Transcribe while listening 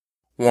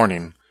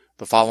Warning: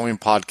 the following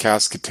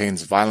podcast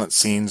contains violent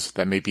scenes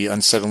that may be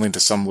unsettling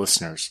to some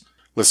listeners.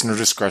 Listener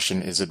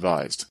discretion is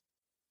advised.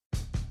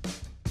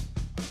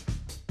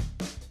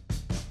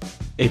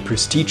 A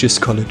prestigious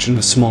college in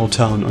a small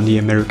town on the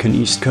American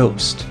East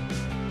Coast.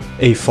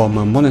 A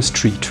former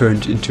monastery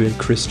turned into a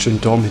Christian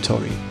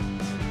dormitory.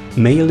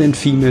 Male and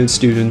female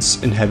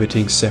students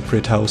inhabiting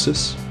separate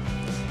houses.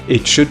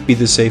 It should be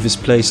the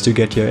safest place to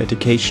get your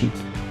education,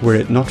 were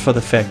it not for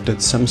the fact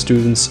that some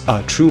students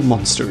are true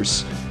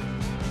monsters.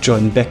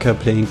 Join Becca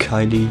playing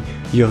Kylie,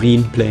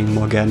 Joreen playing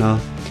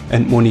Morgana,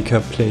 and Monica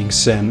playing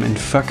Sam in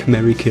Fuck,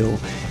 Marry, Kill,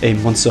 a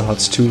Monster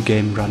Hearts 2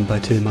 game run by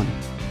Tillman.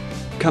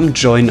 Come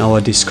join our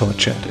Discord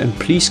chat and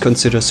please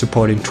consider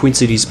supporting Twin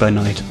Cities by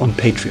Night on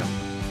Patreon.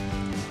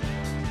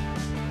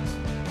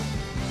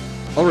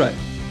 Alright,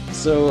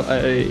 so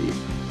I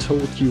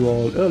told you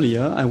all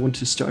earlier I want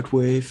to start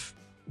with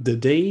the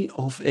day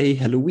of a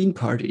Halloween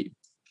party.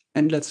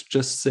 And let's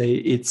just say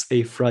it's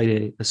a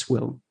Friday as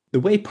well. The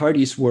way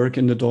parties work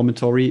in the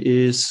dormitory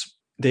is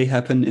they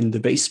happen in the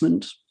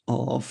basement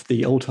of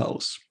the old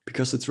house.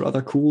 Because it's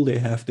rather cool, they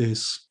have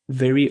this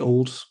very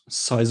old,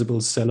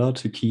 sizable cellar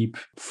to keep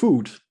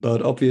food.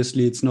 But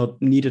obviously it's not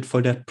needed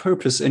for that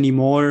purpose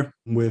anymore,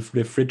 with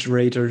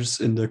refrigerators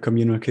in the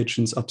communal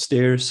kitchens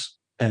upstairs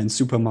and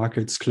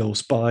supermarkets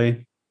close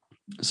by.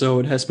 So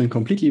it has been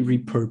completely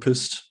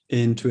repurposed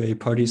into a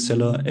party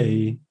cellar.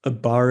 A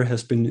bar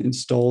has been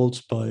installed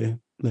by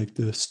like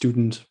the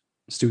students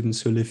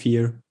who live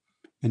here,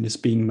 and is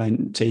being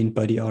maintained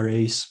by the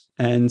RAs.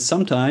 And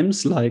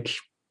sometimes, like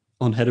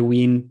on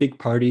Halloween, big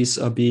parties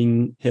are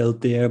being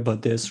held there,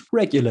 but there's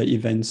regular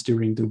events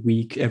during the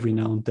week every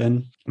now and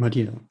then. But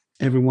yeah,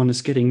 everyone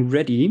is getting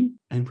ready,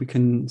 and we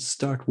can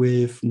start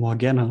with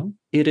Morgana.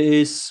 It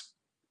is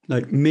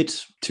like mid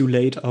to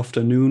late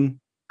afternoon.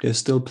 There's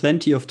still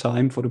plenty of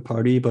time for the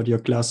party, but your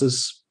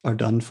classes are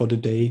done for the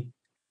day.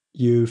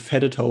 You've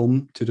headed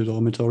home to the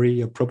dormitory.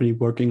 You're probably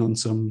working on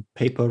some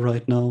paper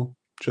right now.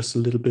 Just a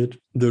little bit.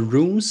 The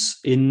rooms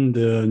in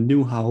the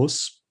new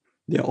house,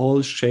 they're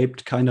all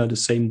shaped kind of the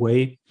same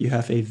way. You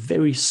have a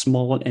very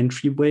small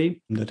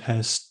entryway that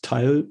has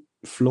tile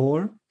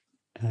floor.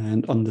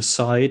 And on the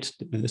side,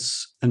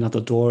 there's another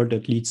door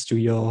that leads to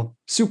your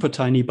super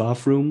tiny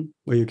bathroom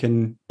where you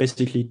can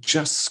basically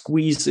just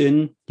squeeze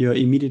in. You're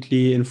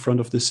immediately in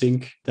front of the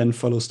sink, then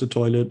follows the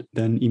toilet,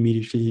 then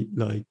immediately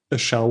like a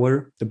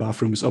shower. The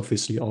bathroom is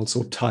obviously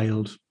also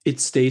tiled. It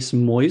stays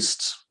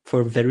moist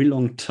for a very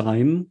long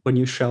time when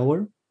you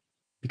shower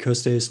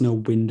because there is no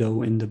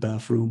window in the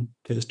bathroom.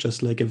 There's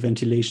just like a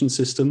ventilation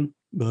system,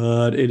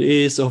 but it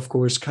is of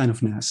course kind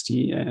of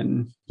nasty,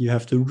 and you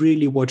have to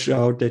really watch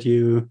out that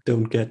you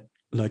don't get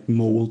like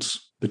mold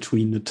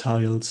between the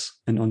tiles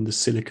and on the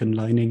silicone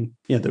lining.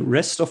 Yeah, the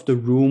rest of the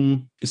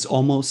room is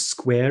almost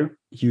square.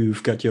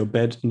 You've got your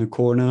bed in the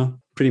corner.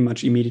 Pretty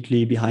much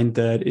immediately behind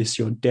that is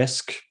your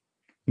desk,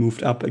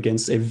 moved up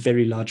against a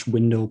very large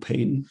window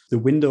pane. The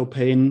window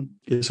pane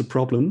is a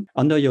problem.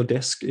 Under your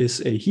desk is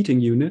a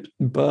heating unit,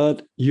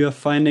 but you are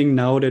finding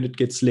now that it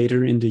gets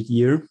later in the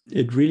year,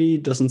 it really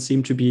doesn't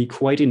seem to be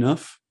quite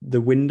enough.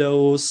 The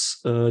windows,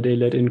 they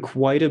let in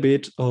quite a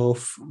bit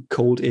of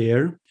cold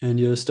air, and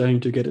you're starting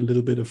to get a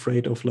little bit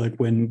afraid of like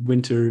when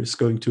winter is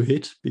going to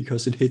hit,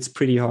 because it hits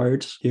pretty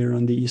hard here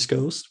on the East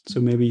Coast. So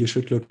maybe you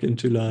should look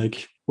into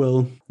like,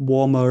 well,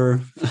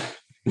 warmer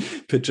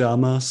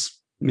pajamas.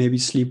 Maybe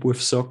sleep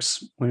with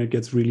socks when it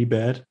gets really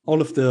bad.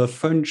 All of the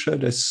furniture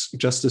that's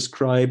just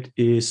described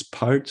is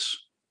part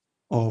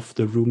of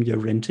the room you're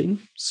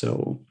renting.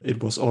 So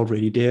it was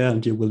already there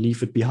and you will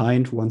leave it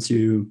behind once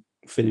you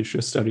finish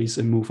your studies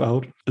and move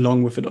out.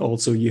 Along with it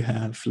also you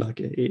have like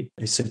a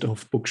set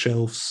of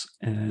bookshelves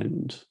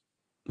and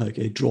like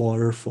a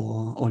drawer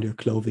for all your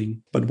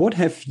clothing. But what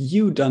have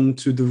you done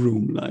to the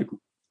room? Like,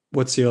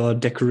 what's your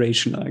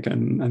decoration like?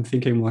 I'm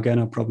thinking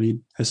Morgana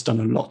probably has done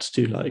a lot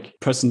to like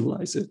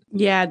personalize it.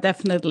 Yeah,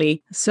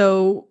 definitely.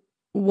 So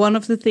one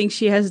of the things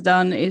she has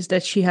done is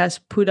that she has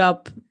put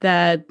up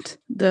that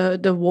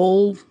the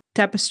wall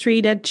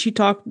tapestry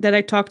that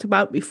I talked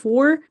about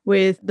before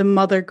with the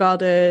Mother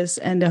Goddess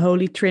and the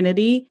Holy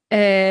Trinity.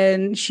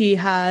 And she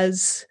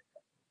has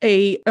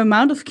a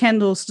amount of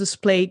candles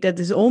displayed that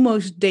is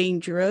almost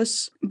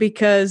dangerous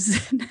because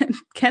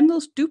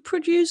candles do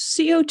produce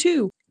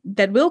CO2.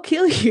 That will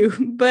kill you.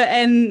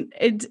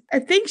 I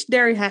think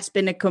there has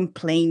been a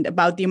complaint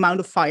about the amount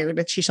of fire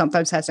that she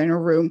sometimes has in her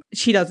room.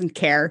 She doesn't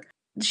care.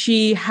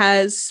 She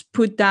has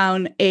put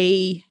down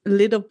a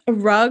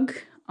rug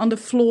on the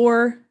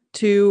floor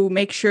to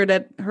make sure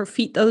that her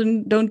feet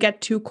don't get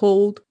too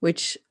cold,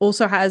 which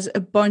also has a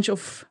bunch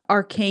of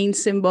arcane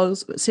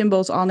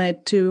symbols on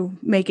it to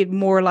make it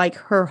more like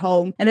her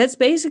home. And that's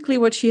basically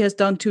what she has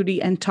done to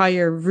the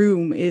entire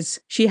room,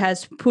 is she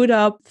has put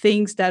up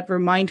things that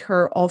remind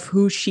her of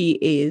who she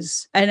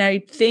is. And I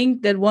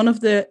think that one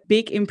of the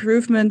big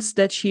improvements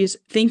that she is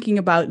thinking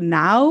about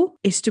now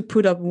is to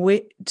put up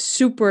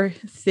super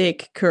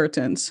thick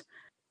curtains,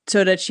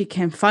 so that she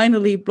can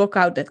finally block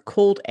out that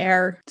cold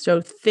air.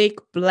 So thick,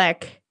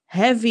 black,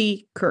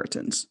 heavy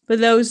curtains, but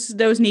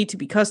those need to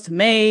be custom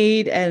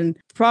made, and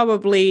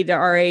probably the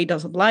RA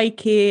doesn't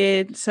like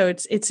it, so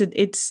it's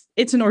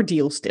an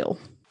ordeal still.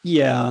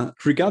 Yeah,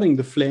 regarding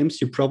the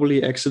flames, you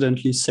probably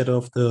accidentally set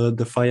off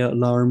the fire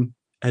alarm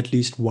at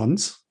least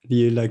once.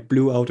 You like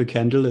blew out a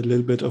candle, a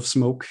little bit of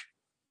smoke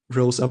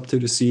rose up to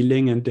the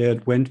ceiling, and there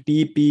it went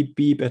beep, beep,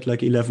 beep at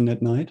like 11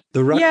 at night.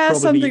 The rug yeah,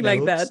 probably something helps.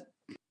 like that.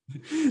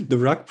 The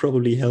rug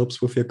probably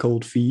helps with your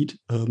cold feet.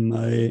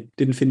 I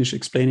didn't finish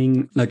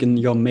explaining, like in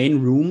your main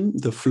room,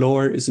 the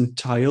floor isn't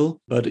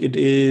tile, but it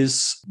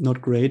is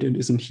not great. It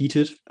isn't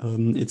heated.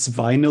 It's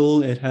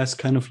vinyl. It has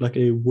kind of like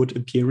a wood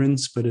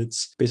appearance, but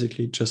it's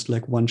basically just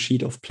like one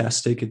sheet of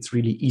plastic. It's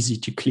really easy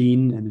to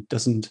clean, and it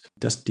doesn't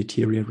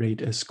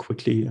deteriorate as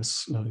quickly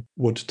as like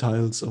wood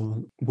tiles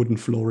or wooden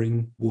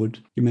flooring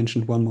would. You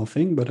mentioned one more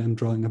thing, but I'm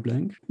drawing a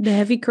blank. The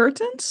heavy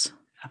curtains?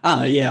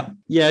 Yeah.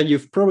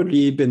 You've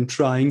probably been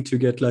trying to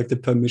get like the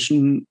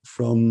permission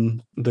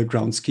from the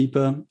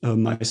groundskeeper,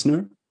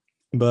 Meissner,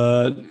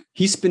 but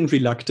he's been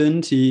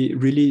reluctant. He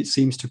really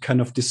seems to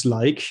kind of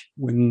dislike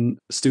when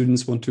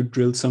students want to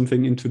drill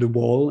something into the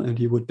wall, and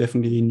he would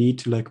definitely need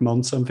to like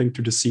mount something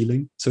to the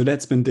ceiling. So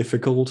that's been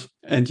difficult,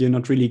 and you're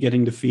not really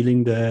getting the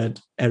feeling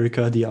that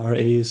Erica, the RA,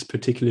 is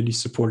particularly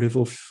supportive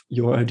of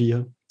your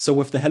idea. So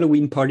with the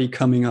Halloween party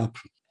coming up,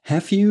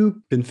 have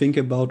you been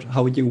thinking about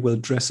how you will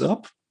dress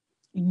up?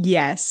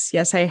 Yes,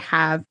 I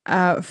have.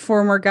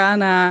 For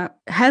Morgana,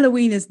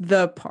 Halloween is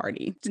the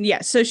party.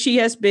 Yeah, so she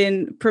has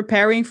been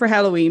preparing for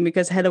Halloween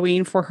because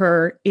Halloween for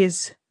her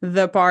is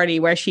the party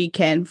where she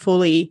can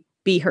fully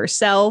be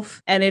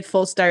herself, and it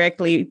falls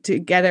directly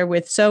together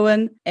with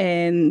Soen,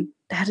 and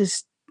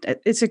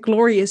it's a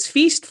glorious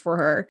feast for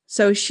her.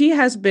 So she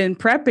has been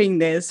prepping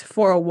this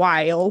for a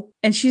while,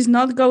 and she's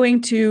not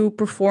going to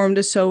perform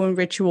the Soen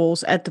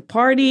rituals at the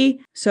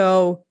party.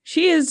 So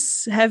she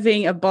is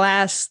having a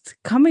blast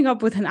coming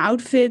up with an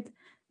outfit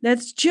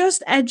that's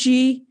just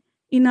edgy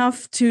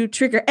enough to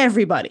trigger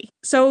everybody.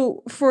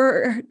 So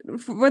for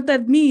what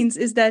that means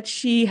is that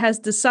she has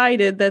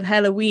decided that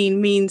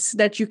Halloween means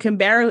that you can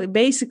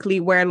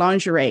basically wear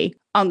lingerie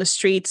on the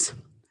streets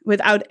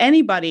without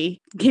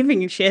anybody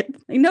giving a shit.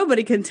 Like,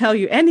 nobody can tell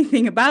you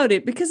anything about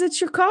it because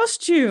it's your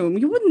costume.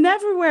 You would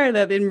never wear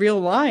that in real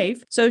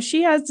life. So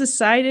she has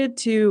decided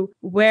to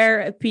wear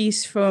a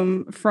piece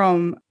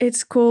from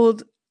it's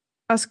called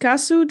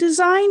Askasu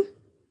Design,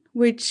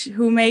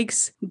 who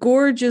makes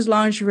gorgeous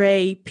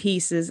lingerie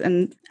pieces.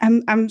 And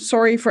I'm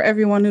sorry for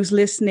everyone who's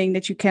listening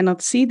that you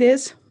cannot see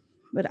this,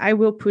 but I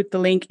will put the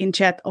link in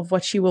chat of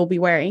what she will be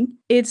wearing.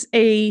 It's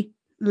a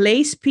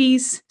lace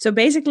piece. So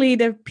basically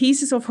the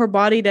pieces of her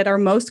body that are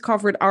most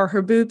covered are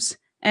her boobs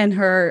and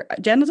her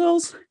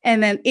genitals.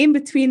 And then in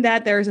between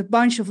that, there's a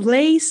bunch of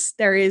lace.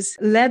 There is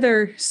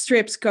leather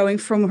strips going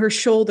from her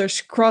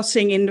shoulders,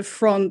 crossing in the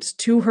front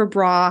to her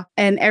bra.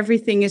 And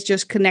everything is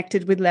just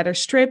connected with leather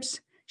strips.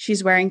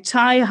 She's wearing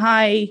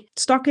thigh-high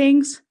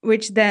stockings,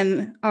 which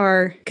then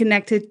are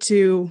connected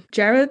to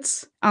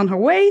Jared's on her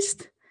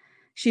waist.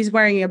 She's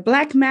wearing a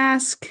black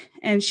mask,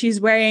 and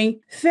she's wearing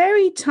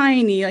very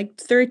tiny, like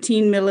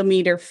 13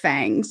 millimeter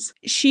fangs.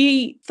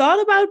 She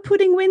thought about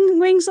putting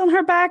wings on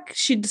her back.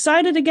 She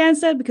decided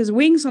against that because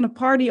wings on a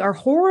party are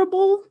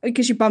horrible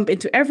because you bump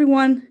into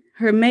everyone.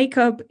 Her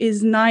makeup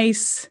is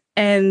nice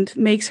and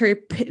makes her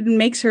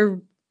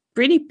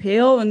pretty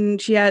pale, and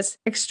she has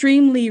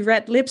extremely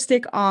red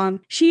lipstick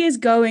on. She is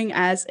going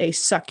as a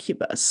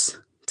succubus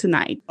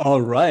tonight.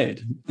 All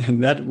right.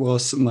 And that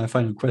was my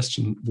final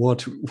question.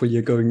 What are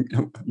you going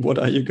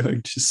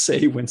to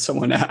say when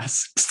someone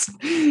asks?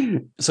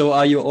 So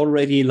are you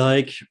already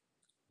like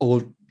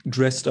all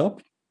dressed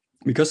up?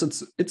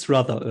 Because it's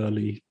rather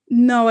early.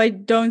 No, I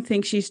don't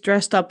think she's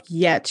dressed up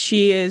yet.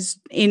 She is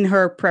in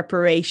her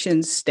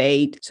preparation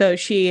state. So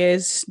she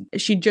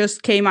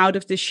just came out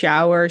of the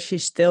shower. She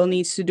still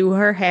needs to do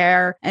her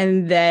hair,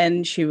 and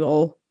then she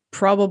will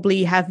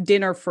probably have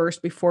dinner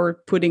first before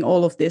putting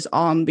all of this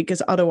on,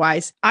 because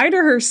otherwise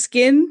either her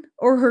skin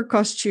or her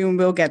costume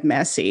will get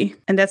messy,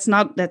 and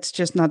that's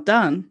just not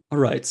done. All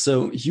right,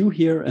 so you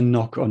hear a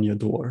knock on your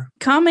door.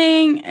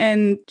 Coming,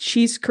 and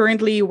she's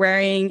currently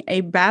wearing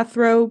a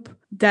bathrobe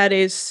that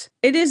is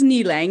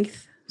knee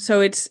length, so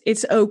it's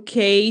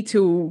okay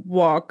to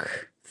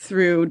walk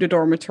through the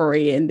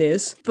dormitory in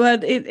this,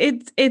 but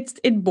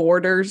it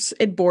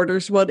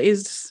borders what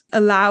is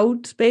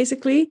allowed,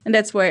 basically, and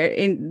that's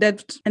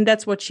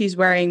what she's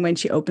wearing when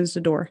she opens the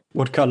door.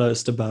 What color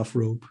is the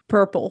bathrobe?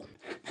 Purple.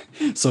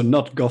 So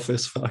not goth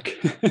as fuck.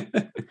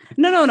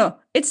 No,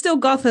 it's still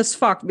goth as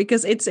fuck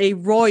because it's a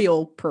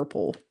royal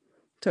purple,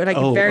 so like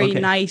a very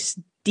nice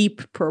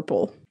deep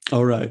purple.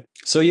 All right,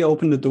 so you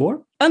open the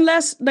door,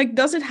 unless, like,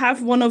 does it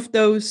have one of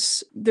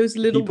those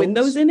little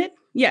windows in it?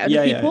 Yeah,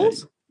 the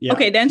peepholes. Yeah.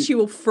 Okay, then she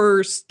will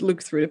first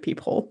look through the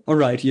peephole. All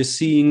right, you're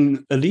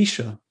seeing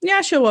Alicia.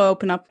 Yeah, she will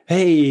open up.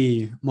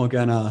 Hey,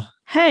 Morgana.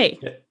 Hey.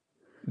 Yeah.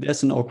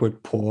 There's an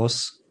awkward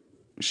pause.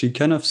 She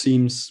kind of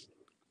seems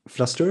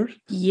flustered.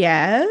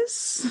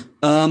 Yes.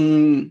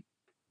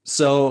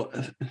 So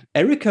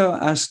Erica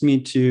asked me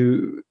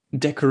to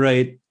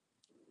decorate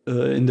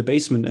in the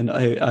basement, and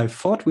I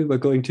thought we were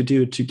going to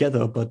do it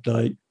together, but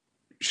like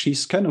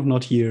she's kind of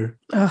not here.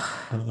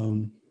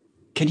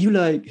 Can you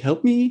like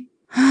help me?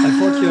 I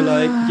thought you're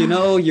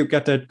like, you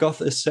got that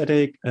goth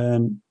aesthetic,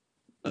 and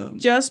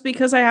just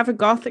because I have a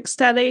goth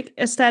aesthetic,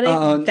 that's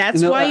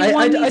no, why you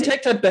want me I to...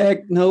 take that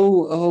back.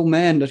 No, oh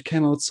man, that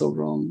came out so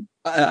wrong.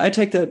 I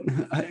take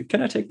that.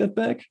 Can I take that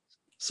back?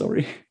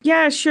 Sorry.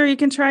 Yeah, sure, you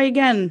can try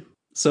again.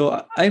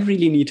 So I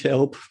really need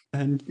help,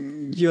 and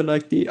you're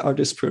like the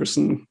artist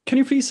person. Can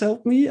you please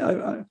help me?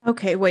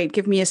 Okay, wait,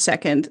 give me a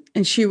second.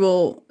 And she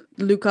will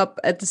look up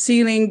at the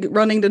ceiling,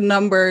 running the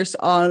numbers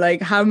on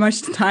like, how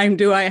much time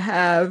do I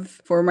have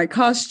for my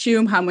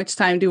costume? How much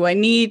time do I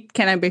need?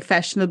 Can I be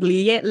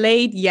fashionably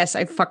late? Yes,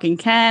 I fucking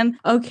can.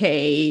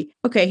 Okay,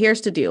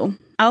 here's the deal.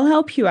 I'll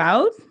help you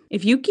out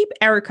if you keep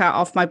Erica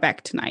off my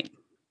back tonight.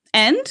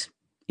 And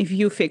if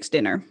you fix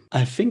dinner.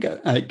 I think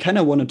I kind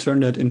of want to turn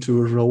that into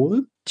a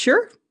role.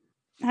 Sure.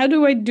 How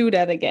do I do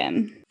that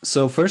again?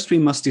 So first we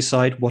must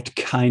decide what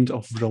kind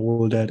of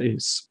role that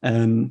is.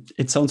 And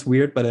it sounds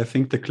weird, but I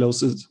think the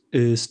closest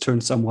is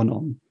turn someone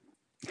on.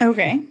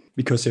 Okay.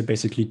 Because you're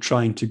basically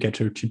trying to get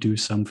her to do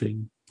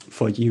something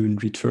for you in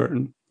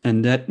return.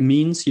 And that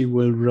means you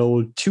will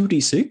roll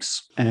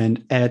 2d6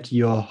 and add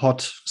your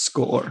hot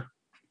score.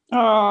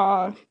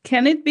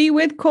 Can it be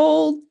with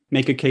cold?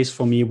 Make a case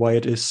for me why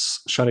it is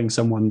shutting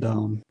someone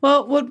down.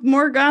 Well, what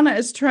Morgana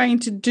is trying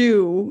to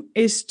do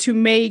is to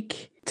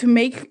make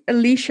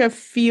Alicia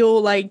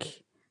feel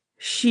like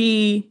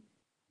she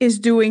is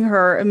doing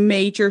her a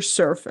major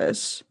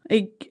service.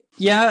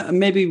 Yeah,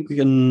 maybe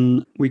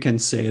we can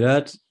say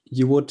that.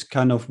 You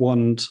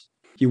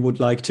would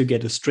like to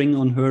get a string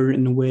on her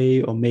in a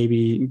way, or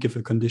maybe give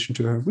a condition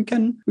to her. We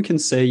can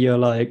say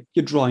you're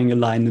drawing a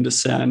line in the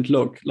sand.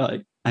 Look,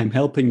 like, I'm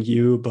helping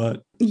you,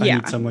 but I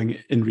need something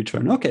in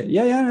return. Okay,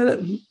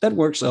 that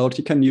works out.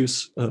 You can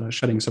use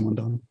shutting someone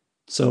down.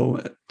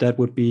 So that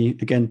would be,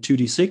 again,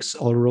 2d6.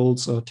 All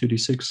rolls are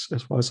 2d6,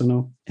 as far as I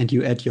know. And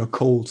you add your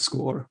cold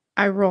score.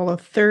 I roll a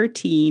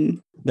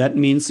 13. That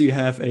means you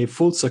have a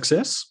full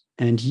success,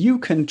 and you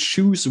can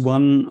choose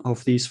one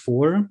of these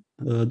four.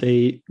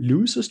 They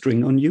lose a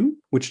string on you,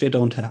 which they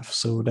don't have,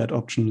 so that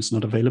option is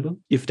not available.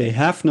 If they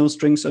have no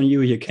strings on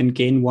you, you can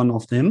gain one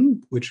of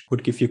them, which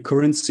would give you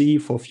currency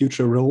for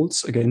future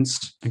rolls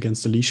against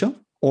Alicia.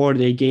 Or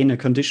they gain a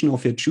condition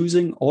of your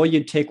choosing, or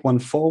you take one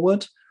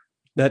forward.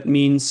 That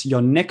means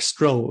your next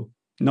roll,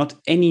 not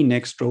any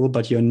next roll,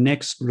 but your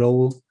next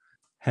roll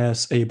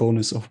has a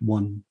bonus of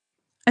 1.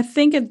 I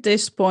think at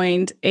this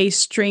point, a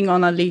string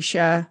on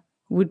Alicia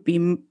would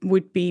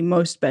be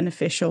most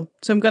beneficial.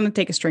 So I'm going to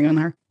take a string on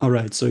her. All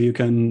right, so you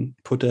can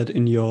put that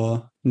in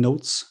your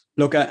notes.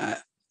 Look, I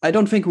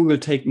don't think we will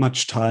take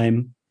much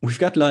time. We've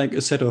got like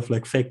a set of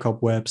like fake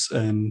cobwebs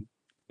and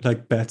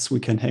like bats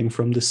we can hang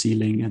from the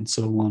ceiling and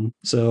so on.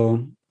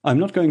 So I'm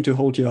not going to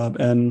hold you up,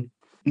 and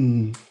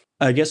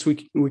I guess we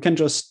can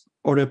just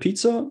order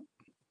pizza.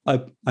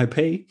 I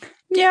pay.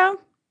 Yeah,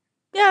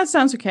 it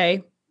sounds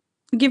okay.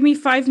 Give me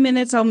 5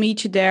 minutes. I'll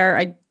meet you there.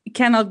 I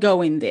cannot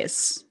go in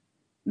this.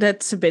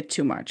 That's a bit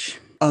too much.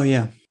 Oh,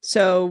 yeah.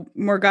 So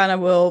Morgana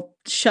will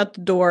shut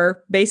the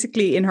door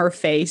basically in her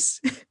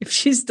face. If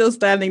she's still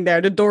standing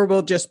there, the door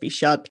will just be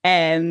shut,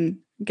 and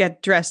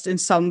get dressed in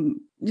something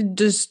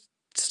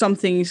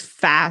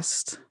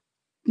fast.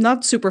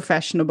 Not super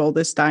fashionable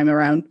this time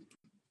around.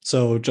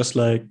 So just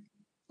like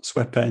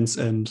sweatpants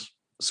and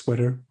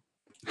sweater?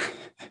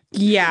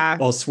 Yeah.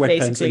 Or sweatpants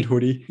basically. And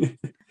hoodie?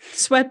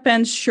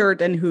 Sweatpants,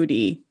 shirt, and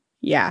hoodie.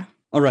 Yeah.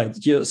 All right.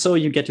 So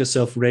you get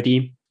yourself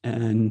ready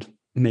and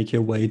make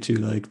your way to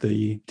like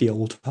the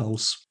old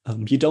house.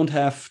 You don't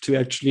have to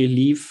actually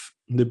leave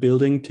the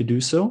building to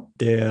do so.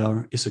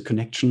 There is a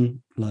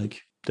connection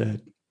like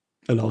that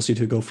allows you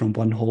to go from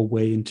one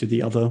hallway into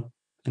the other.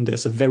 And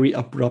there's a very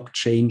abrupt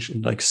change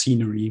in like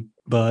scenery.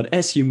 But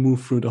as you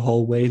move through the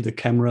hallway, the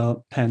camera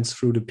pans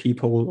through the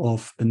peephole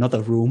of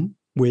another room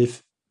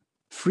with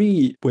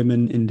 3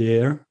 women in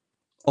there,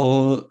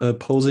 all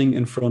posing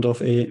in front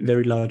of a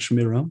very large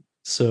mirror.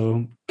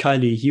 So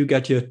Kylie, you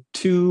got your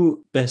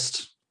 2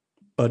 best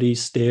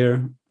buddies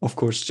there. Of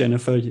course,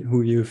 Jennifer,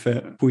 who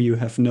you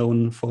have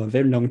known for a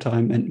very long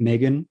time, and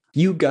Megan.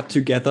 You got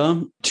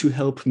together to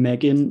help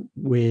Megan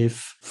with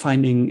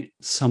finding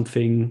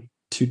something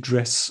to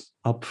dress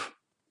up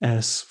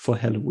as for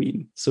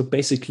Halloween. So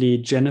basically,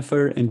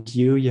 Jennifer and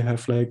you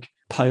have like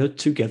piled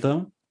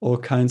together all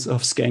kinds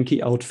of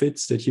skanky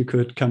outfits that you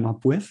could come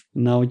up with.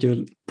 Now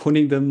you're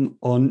putting them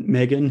on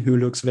Megan, who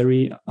looks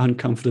very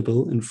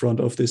uncomfortable in front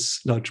of this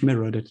large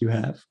mirror that you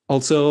have.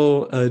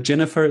 Also,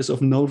 Jennifer is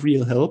of no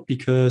real help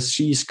because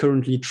she's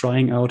currently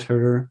trying out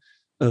her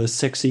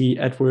sexy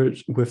Edward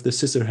with the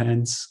scissor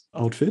hands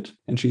outfit,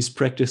 and she's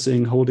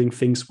practicing holding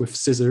things with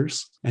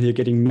scissors, and you're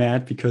getting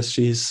mad because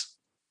she's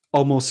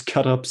almost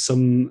cut up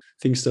some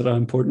things that are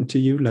important to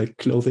you, like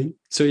clothing.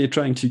 So you're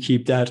trying to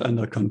keep that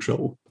under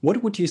control.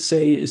 What would you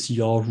say is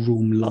your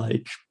room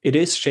like? It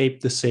is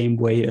shaped the same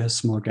way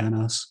as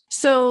Morgana's.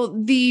 So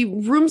the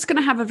room's going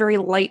to have a very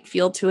light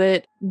feel to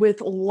it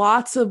with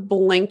lots of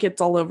blankets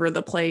all over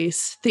the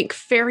place. Think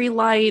fairy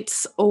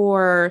lights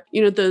or,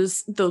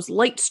 those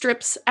light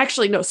strips.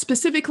 Actually, no,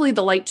 specifically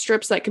the light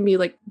strips that can be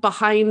like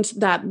behind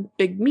that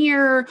big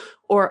mirror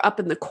or up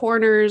in the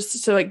corners.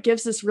 So it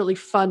gives this really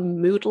fun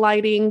mood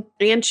lighting,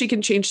 and she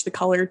can change the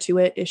color to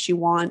it if she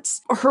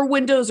wants. Her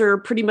windows are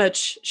pretty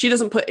much, she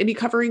doesn't put any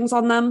coverings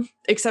on them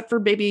except for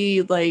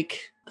maybe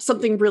like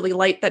something really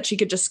light that she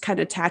could just kind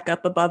of tack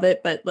up above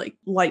it, but like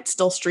light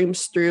still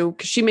streams through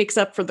because she makes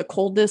up for the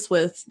coldness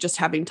with just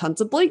having tons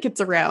of blankets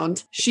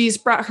around. She's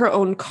brought her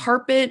own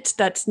carpet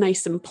that's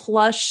nice and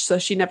plush, so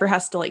she never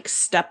has to like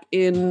step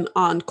in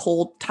on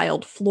cold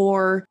tiled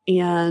floor.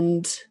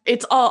 And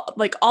it's all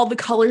the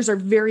colors are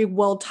very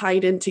well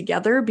tied in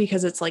together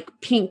because it's like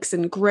pinks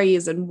and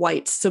grays and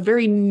whites. So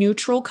very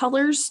neutral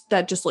colors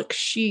that just look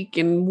chic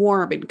and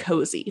warm and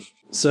cozy.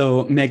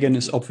 So Megan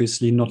is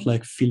obviously not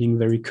like feeling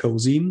very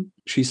cozy.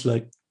 She's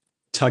like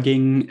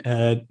tugging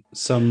at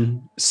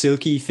some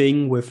silky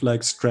thing with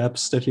like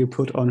straps that you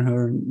put on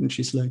her, and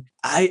she's like,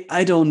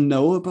 I don't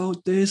know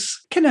about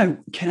this. Can I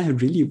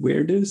really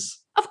wear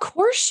this? Of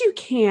course you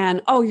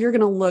can. Oh, you're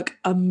gonna look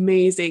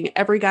amazing.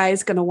 Every guy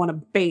is gonna want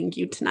to bang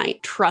you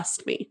tonight.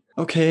 Trust me.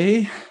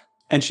 Okay.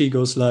 And she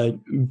goes like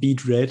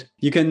beet red.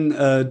 You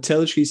can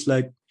tell she's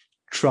like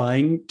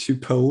trying to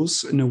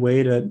pose in a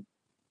way that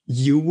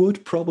you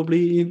would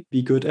probably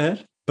be good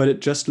at, but it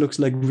just looks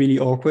like really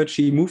awkward.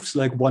 She moves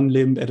like one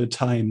limb at a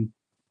time.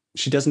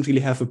 She doesn't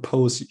really have a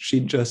pose. She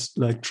just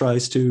like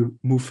tries to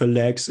move her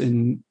legs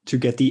in to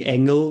get the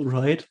angle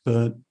right,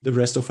 but the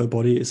rest of her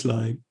body is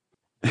like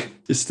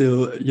is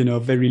still,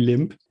 very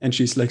limp, and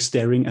she's like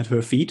staring at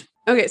her feet.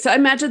 Okay, so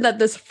imagine that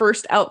this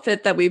first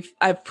outfit that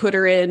I've put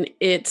her in,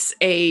 it's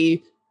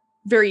a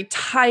very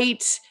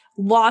tight,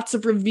 lots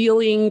of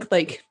revealing,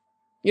 like,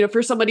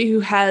 for somebody who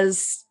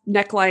has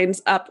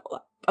necklines up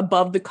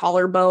above the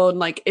collarbone,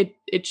 like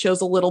it shows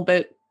a little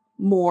bit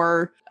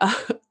more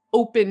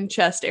open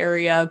chest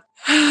area.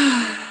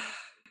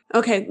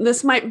 Okay,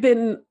 this might have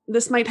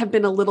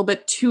been a little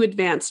bit too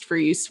advanced for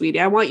you, sweetie.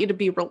 I want you to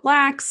be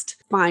relaxed.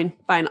 Fine.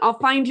 I'll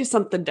find you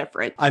something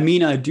different. I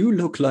mean, I do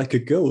look like a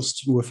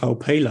ghost with how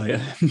pale I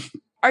am.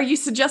 Are you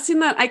suggesting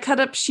that I cut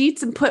up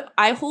sheets and put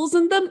eye holes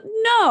in them?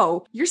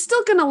 No, you're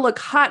still gonna look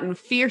hot and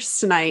fierce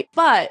tonight,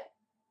 but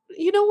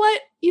you know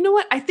what?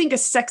 I think a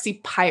sexy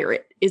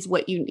pirate is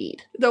what you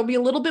need. There'll be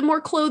a little bit more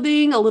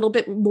clothing, a little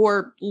bit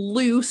more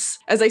loose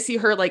as I see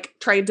her like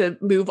trying to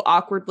move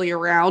awkwardly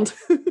around.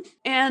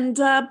 And,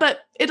 but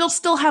it'll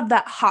still have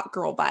that hot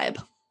girl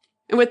vibe.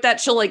 And with that,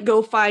 she'll like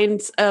go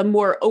find a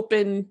more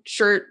open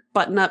shirt,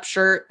 button up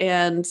shirt,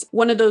 and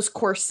one of those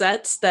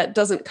corsets that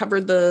doesn't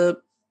cover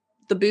the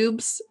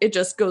boobs. It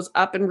just goes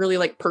up and really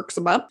like perks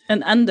them up.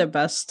 An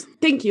underbust.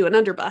 Thank you. An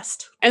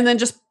underbust. And then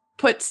just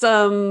put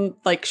some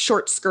like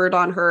short skirt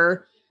on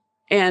her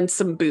and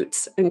some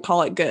boots and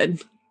call it good.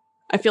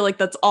 I feel like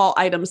that's all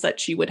items that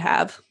she would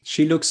have.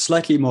 She looks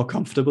slightly more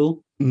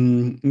comfortable.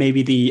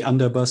 Maybe the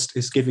underbust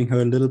is giving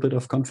her a little bit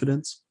of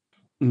confidence.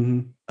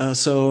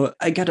 So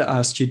I gotta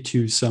ask you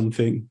two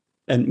something.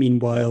 And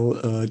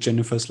meanwhile,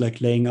 Jennifer's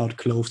like laying out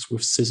clothes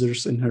with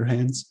scissors in her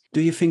hands.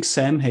 Do you think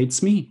Sam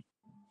hates me?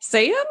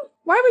 Sam?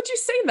 Why would you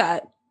say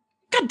that?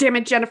 God damn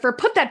it, Jennifer,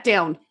 put that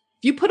down.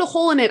 If you put a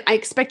hole in it, I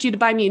expect you to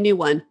buy me a new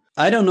one.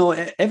 I don't know.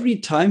 Every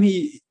time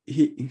he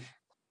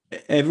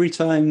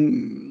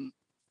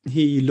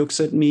looks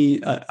at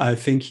me, I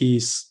think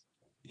he's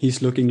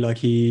looking like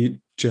he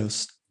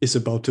just is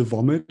about to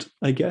vomit,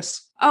 I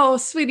guess. Oh,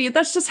 sweetie,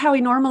 that's just how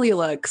he normally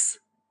looks.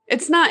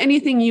 It's not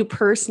anything you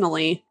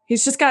personally.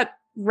 He's just got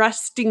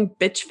resting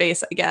bitch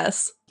face, I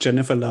guess.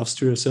 Jennifer laughs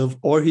to herself,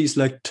 or he's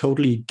like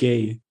totally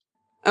gay.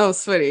 Oh,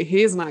 sweetie,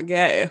 he's not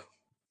gay.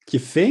 You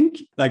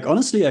think? Like,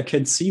 honestly, I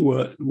can't see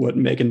what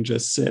Megan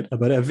just said,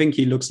 but I think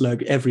he looks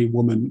like every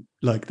woman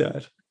like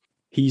that.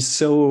 He's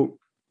so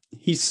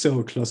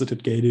a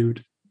closeted gay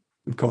dude.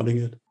 I'm calling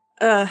it.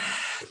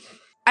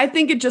 I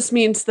think it just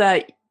means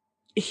that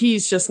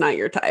he's just not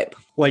your type.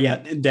 Well,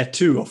 yeah, that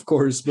too, of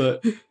course,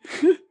 but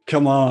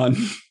come on.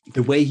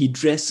 The way he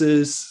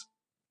dresses,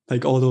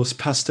 like all those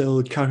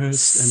pastel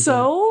colors.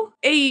 So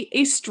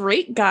a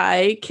straight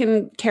guy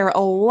can care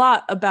a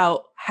lot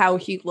about how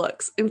he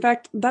looks. In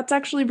fact, that's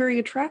actually very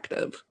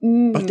attractive.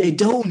 But they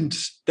don't.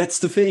 That's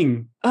the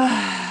thing.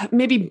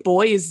 Maybe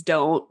boys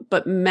don't,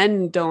 but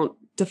men don't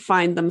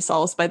define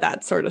themselves by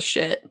that sort of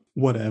shit.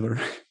 Whatever.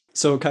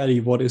 So,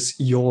 Kylie,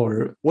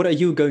 what are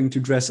you going to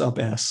dress up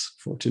as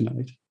for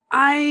tonight?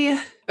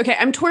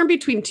 I'm torn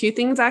between two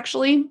things,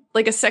 actually.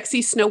 Like a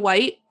sexy Snow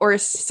White or a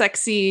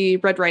sexy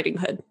Red Riding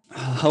Hood.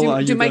 How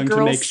are you going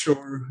to make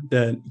sure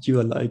that you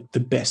are like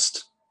the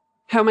best?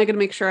 How am I going to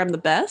make sure I'm the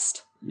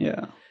best?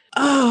 Yeah.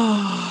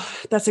 Oh,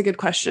 that's a good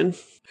question.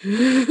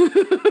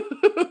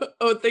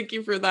 Oh, thank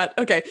you for that.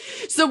 Okay.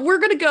 So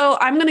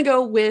I'm going to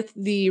go with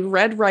the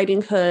Red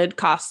Riding Hood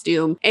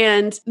costume.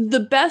 And the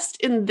best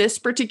in this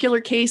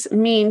particular case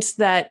means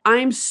that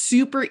I'm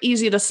super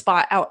easy to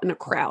spot out in a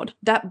crowd.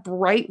 That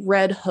bright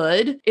red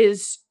hood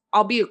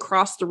I'll be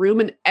across the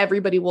room and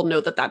everybody will know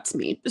that that's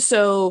me.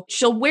 So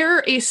she'll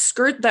wear a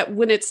skirt that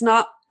when it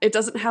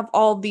doesn't have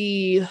all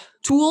the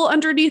tulle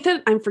underneath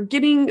it. I'm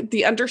forgetting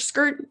the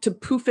underskirt to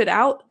poof it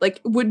out.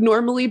 Like would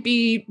normally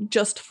be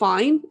just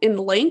fine in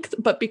length,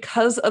 but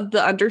because of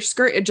the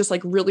underskirt, it just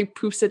like really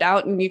poofs it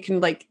out and you can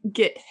like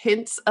get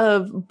hints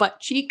of butt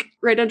cheek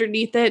right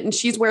underneath it. And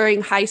she's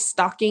wearing high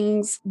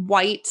stockings,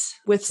 white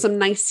with some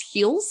nice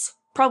heels.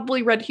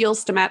 Probably red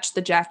heels to match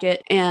the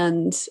jacket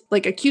and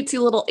like a cutesy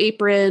little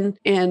apron,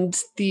 and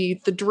the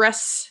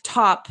dress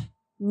top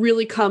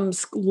really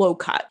comes low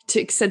cut to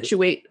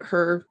accentuate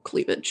her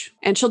cleavage.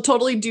 And she'll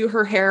totally do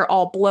her hair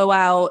all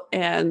blowout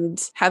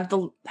and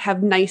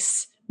have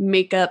nice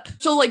makeup.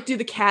 She'll like do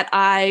the cat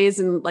eyes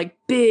and like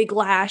big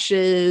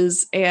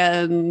lashes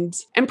and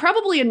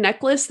probably a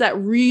necklace that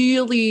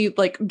really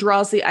like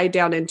draws the eye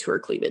down into her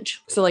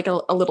cleavage. So like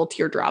a little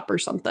teardrop or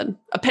something,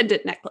 a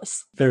pendant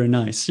necklace. Very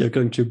nice. You're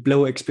going to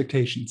blow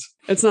expectations.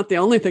 It's not the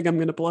only thing I'm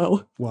going to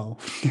blow. Wow.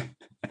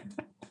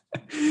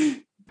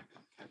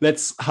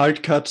 Let's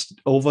hard cut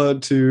over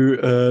to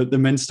the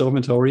men's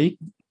dormitory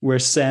where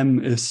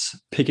Sam is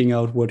picking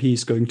out what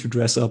he's going to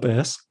dress up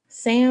as.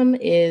 Sam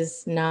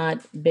is not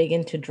big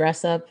into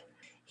dress up.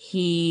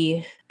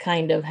 He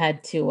kind of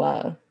had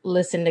to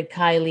listen to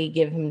Kylie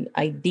give him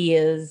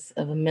ideas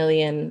of a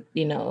million,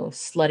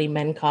 slutty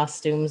men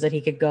costumes that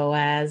he could go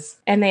as.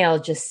 And they all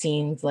just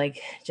seemed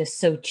like just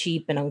so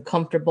cheap and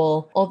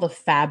uncomfortable. All the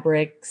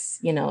fabrics,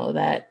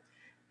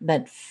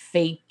 that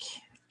fake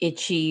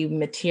itchy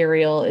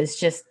material is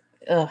just,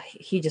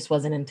 he just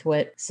wasn't into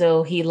it.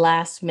 So he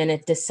last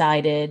minute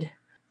decided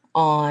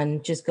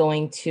on just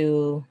going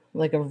to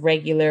like a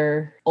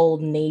regular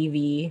Old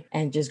Navy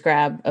and just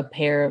grab a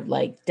pair of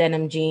like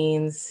denim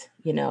jeans,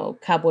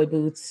 cowboy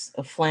boots,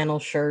 a flannel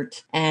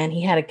shirt, and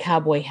he had a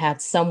cowboy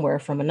hat somewhere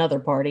from another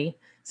party.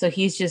 So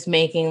he's just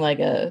making like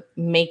a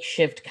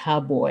makeshift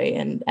cowboy.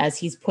 And as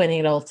he's putting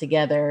it all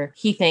together,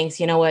 he thinks,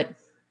 you know what,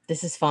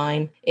 this is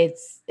fine.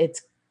 It's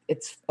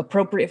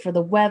appropriate for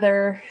the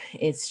weather.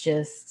 It's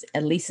just,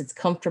 at least it's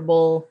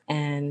comfortable.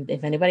 And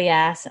if anybody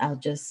asks, I'll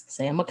just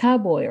say I'm a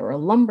cowboy or a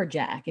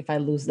lumberjack if I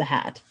lose the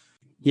hat.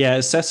 Yeah,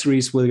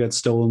 accessories will get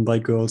stolen by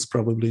girls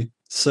probably.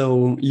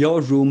 So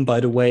your room,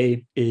 by the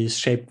way, is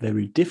shaped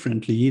very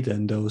differently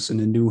than those in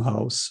a new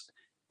house.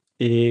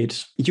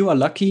 You are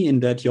lucky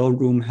in that your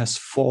room has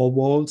 4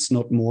 walls,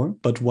 not more,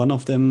 but one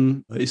of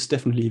them is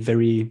definitely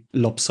very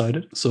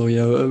lopsided. So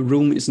your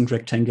room isn't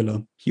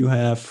rectangular. You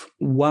have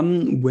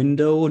one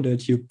window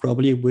that you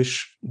probably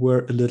wish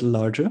were a little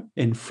larger.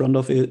 In front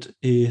of it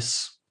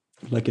is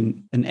like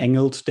an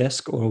angled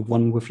desk or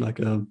one with like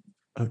a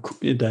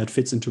that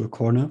fits into a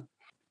corner.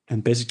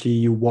 And basically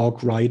you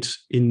walk right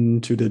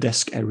into the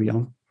desk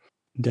area.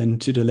 Then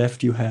to the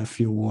left, you have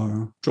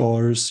your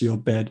drawers, your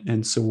bed,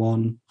 and so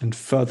on. And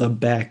further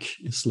back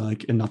is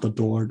like another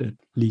door that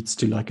leads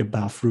to like a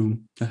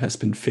bathroom that has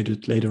been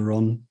fitted later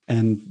on.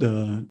 And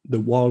the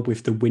wall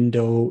with the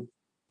window,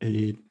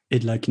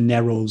 it like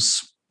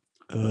narrows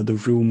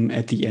the room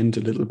at the end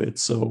a little bit.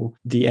 So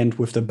the end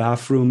with the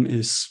bathroom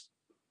is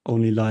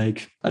only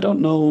like, I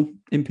don't know,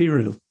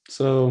 imperial.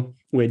 So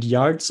wait,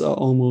 yards are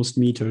almost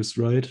meters,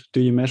 right?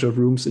 Do you measure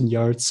rooms in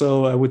yards?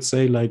 So I would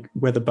say like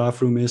where the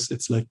bathroom is,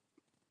 it's like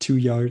 2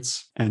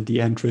 yards, and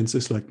the entrance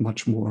is like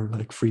much more,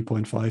 like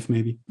 3.5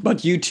 maybe.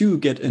 But you too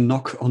get a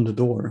knock on the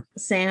door.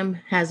 Sam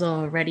has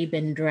already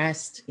been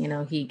dressed.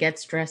 He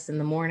gets dressed in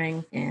the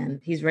morning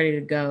and he's ready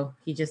to go.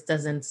 He just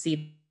doesn't see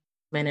the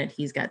minute.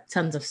 He's got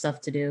tons of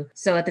stuff to do.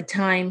 So at the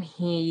time,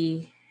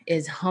 he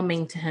is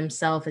humming to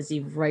himself as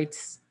he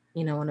writes,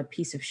 on a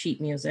piece of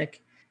sheet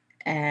music.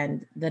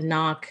 And the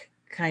knock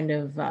kind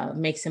of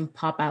makes him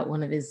pop out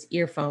one of his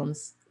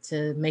earphones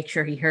to make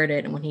sure he heard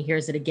it. And when he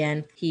hears it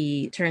again,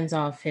 he turns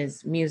off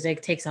his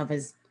music, takes off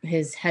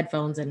his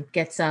headphones and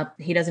gets up.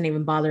 He doesn't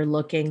even bother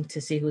looking to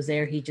see who's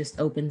there. He just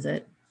opens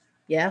it.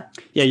 Yeah.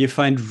 Yeah, you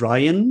find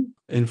Ryan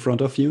in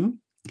front of you.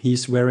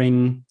 He's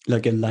wearing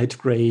like a light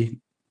gray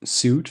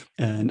suit,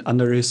 and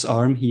under his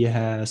arm he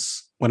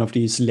has one of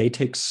these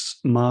latex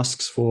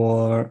masks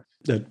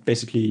that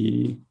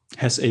basically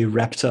has a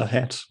raptor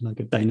head, like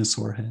a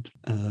dinosaur head.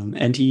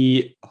 And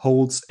he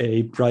holds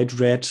a bright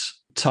red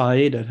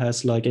tie that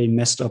has like a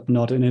messed up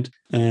knot in it,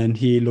 and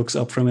he looks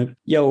up from it.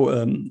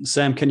 Yo,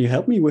 Sam, can you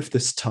help me with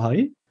this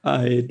tie?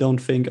 I don't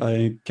think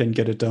I can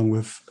get it done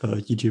with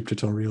YouTube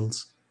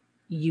tutorials.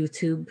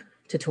 YouTube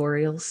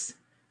tutorials?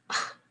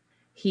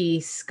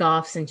 He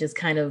scoffs and just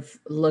kind of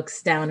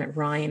looks down at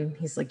Ryan.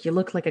 He's like, you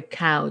look like a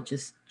cow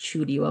just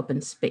chewed you up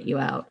and spit you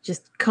out.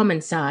 Just come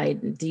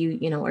inside. Do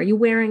you, are you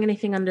wearing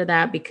anything under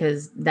that?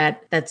 Because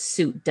that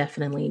suit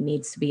definitely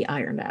needs to be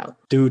ironed out.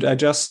 Dude, I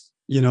just,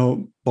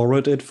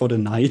 borrowed it for the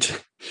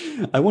night.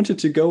 I wanted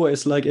to go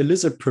as like a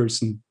lizard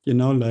person,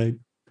 like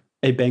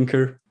a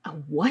banker. A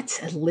what?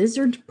 A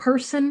lizard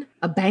person?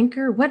 A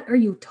banker? What are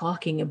you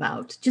talking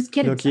about? Just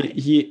get Look, inside.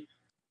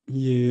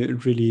 you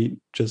really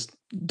just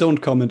don't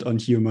comment on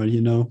humor,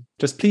 you know?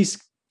 Just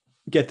please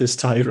get this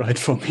tie right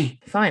for me.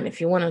 Fine,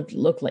 if you want to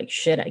look like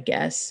shit, I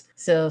guess.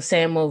 So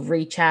Sam will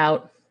reach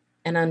out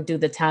and undo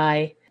the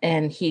tie,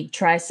 and he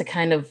tries to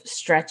kind of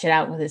stretch it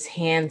out with his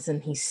hands,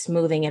 and he's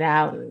smoothing it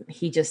out, and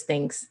he just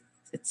thinks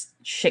it's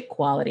shit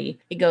quality.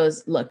 He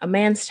goes, look, a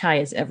man's tie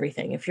is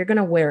everything. If you're going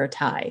to wear a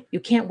tie, you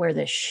can't wear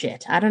this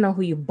shit. I don't know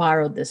who you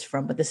borrowed this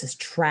from, but this is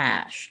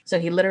trash. So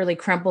he literally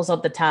crumples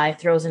up the tie,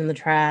 throws it in the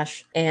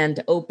trash,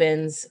 and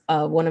opens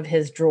one of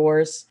his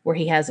drawers where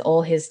he has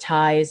all his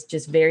ties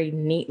just very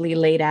neatly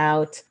laid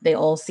out. They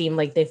all seem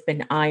like they've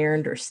been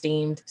ironed or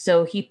steamed.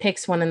 So he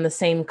picks one in the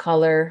same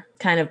color,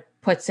 kind of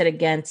puts it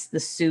against the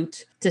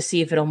suit to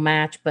see if it'll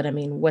match. But I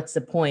mean, what's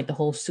the point? The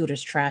whole suit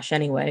is trash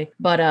anyway.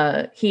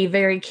 But he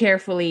very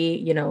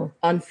carefully,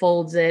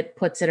 unfolds it,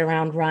 puts it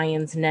around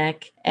Ryan's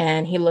neck,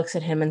 and he looks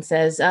at him and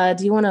says,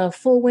 do you want a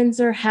full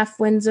Windsor, half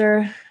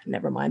Windsor?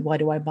 Never mind. Why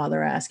do I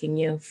bother asking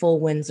you? Full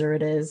Windsor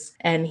it is.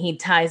 And he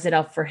ties it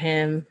up for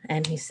him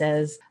and he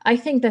says, I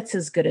think that's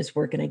as good as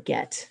we're going to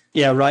get.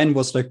 Yeah, Ryan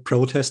was like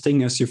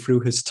protesting as you threw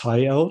his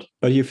tie out,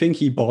 but you think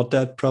he bought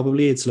that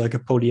probably? It's like a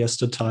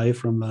polyester tie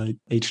from like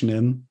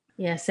H&M.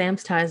 Yeah,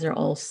 Sam's ties are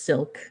all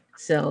silk.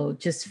 So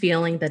just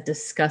feeling that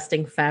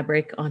disgusting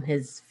fabric on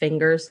his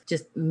fingers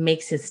just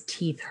makes his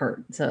teeth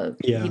hurt. So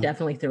Yeah. He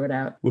definitely threw it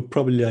out. Would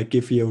probably like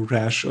give you a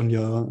rash on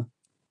your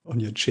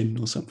chin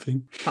or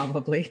something.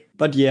 Probably.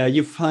 But yeah,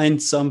 you find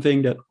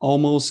something that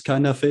almost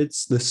kind of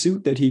fits. The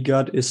suit that he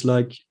got is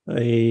like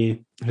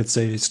a, let's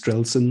say,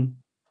 Strelson.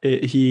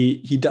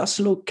 He does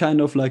look kind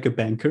of like a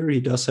banker.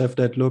 He does have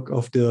that look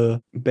of the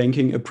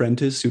banking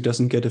apprentice who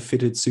doesn't get a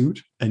fitted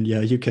suit. And yeah,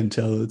 you can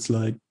tell it's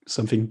like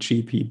something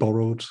cheap he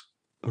borrowed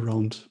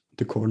around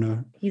the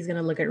corner. He's going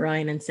to look at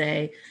Ryan and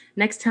say,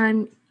 next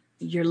time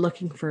you're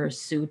looking for a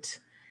suit,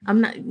 I'm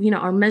not,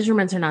 our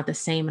measurements are not the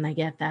same, and I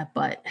get that,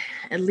 but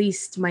at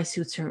least my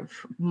suits are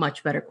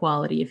much better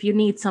quality. If you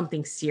need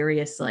something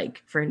serious,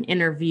 like for an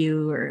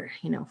interview or,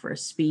 for a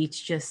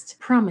speech, just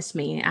promise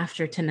me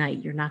after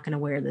tonight, you're not going to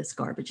wear this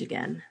garbage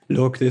again.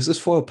 Look, this is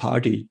for a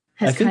party.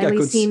 Has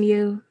Kylie seen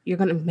you? You're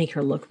going to make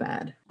her look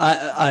bad.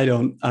 I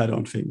don't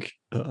think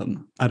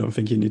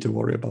you need to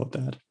worry about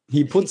that.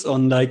 He puts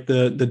on like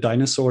the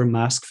dinosaur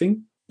mask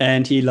thing.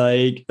 And he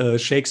like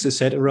shakes his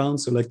head around,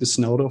 so like the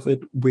snout of it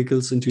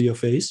wiggles into your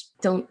face.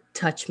 Don't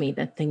touch me.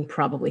 That thing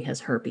probably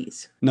has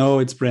herpes. No,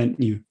 it's brand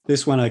new.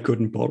 This one I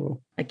couldn't borrow.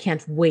 I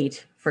can't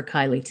wait for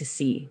Kylie to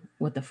see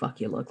what the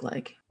fuck you look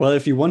like. Well,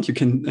 if you want, you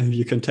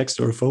can text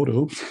her a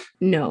photo.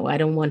 No, I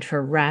don't want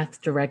her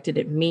wrath directed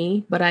at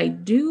me, but I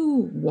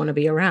do want to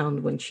be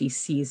around when she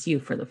sees you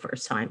for the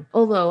first time.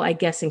 Although I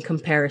guess in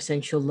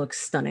comparison, she'll look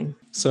stunning.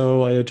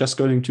 So are you just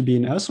going to be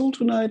an asshole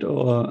tonight,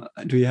 or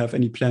do you have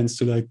any plans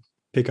to like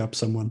pick up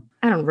someone?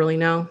 I don't really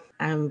know.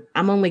 I'm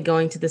only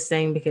going to this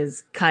thing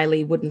because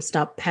Kylie wouldn't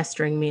stop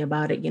pestering me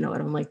about it. I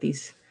don't like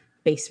these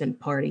basement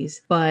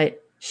parties.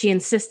 But she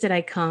insisted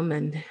I come,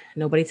 and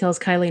nobody tells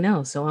Kylie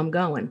no, so I'm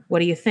going. What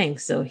do you think?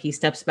 So he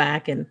steps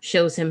back and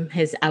shows him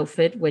his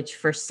outfit, which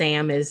for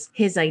Sam is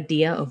his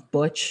idea of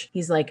butch.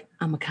 He's like,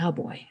 I'm a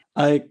cowboy.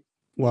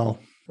 Wow.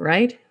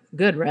 Right?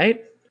 Good,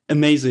 right?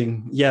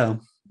 Amazing. Yeah.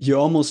 You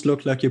almost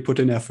look like you put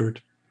in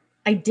effort.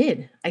 I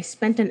did. I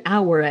spent an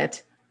hour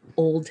at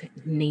Old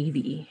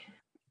Navy.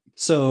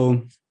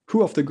 So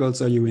who of the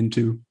girls are you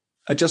into?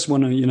 I just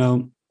want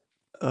to,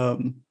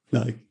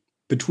 like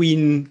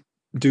between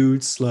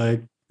dudes,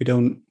 like we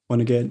don't want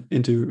to get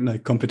into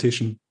like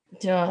competition.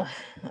 What's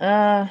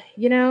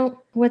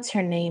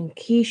her name?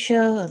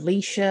 Keisha,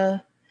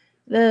 Alicia,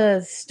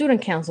 the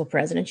student council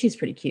president. She's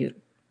pretty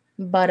cute.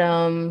 But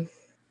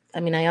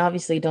I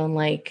obviously don't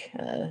like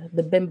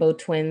the bimbo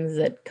twins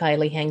that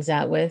Kylie hangs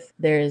out with.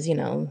 There's,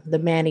 the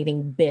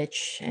man-eating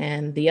bitch,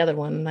 and the other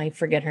one, I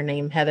forget her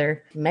name,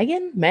 Heather.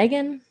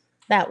 Megan?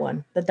 That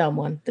one, the dumb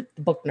one, the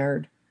book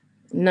nerd.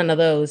 None of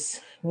those.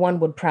 One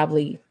would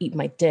probably eat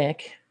my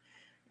dick,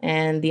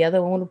 and the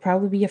other one would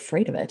probably be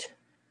afraid of it.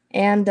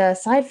 And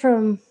aside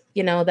from,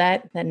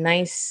 that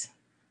nice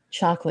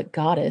chocolate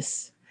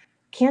goddess,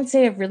 can't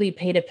say I've really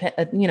paid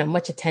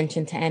much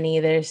attention to any.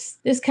 There's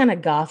this kind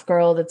of goth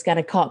girl that's kind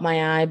of caught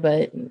my eye,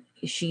 but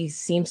she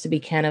seems to be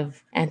kind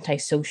of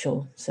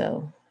antisocial.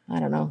 So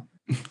I don't know.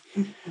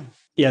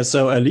 Yeah,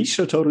 so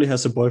Alicia totally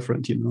has a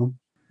boyfriend,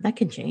 That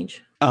can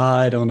change.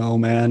 I don't know,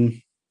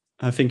 man.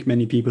 I think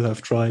many people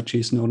have tried.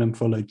 She's known him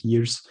for like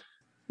years.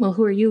 Well,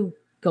 who are you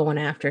going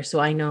after?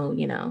 So I know,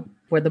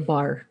 where the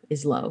bar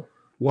is low.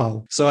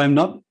 Wow. So I'm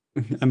not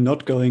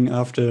going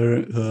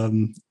after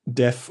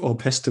death or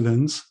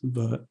pestilence,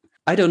 but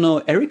I don't know.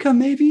 Erica,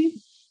 maybe?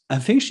 I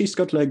think she's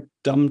got like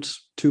dumped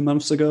 2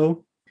 months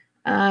ago.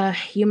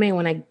 You may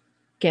want to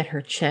get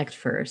her checked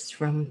first.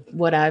 From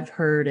what I've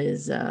heard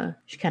is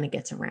she kind of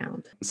gets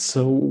around.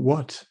 So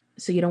what?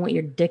 So you don't want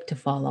your dick to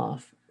fall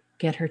off.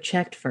 Get her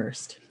checked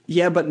first.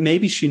 Yeah, but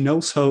maybe she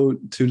knows how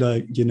to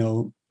like,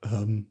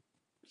 All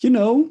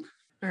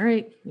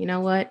right. You know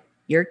what?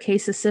 Your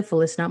case is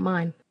syphilis, not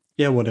mine.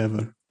 Yeah,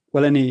 whatever.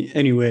 Well,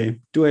 anyway,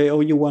 do I owe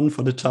you one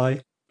for the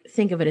tie?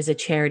 Think of it as a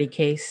charity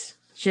case.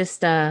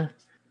 Just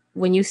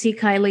when you see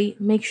Kylie,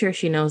 make sure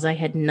she knows I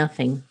had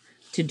nothing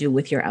to do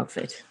with your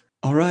outfit.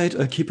 All right,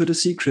 I'll keep it a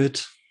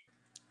secret.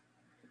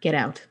 Get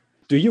out.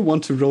 Do you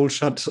want to roll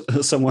shut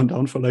someone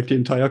down for like the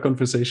entire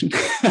conversation?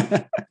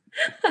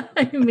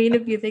 I mean,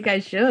 if you think I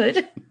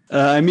should.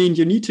 I mean,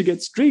 you need to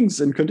get strings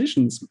and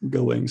conditions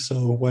going, so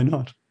why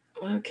not?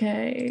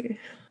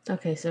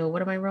 Okay, so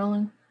what am I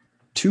rolling?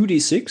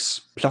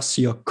 2d6 plus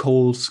your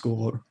coal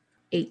score.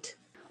 8.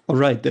 All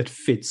right, that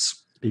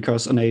fits.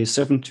 Because on a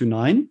 7 to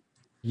 9,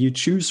 you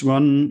choose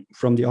one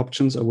from the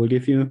options I will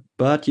give you,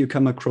 but you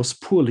come across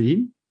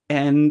poorly,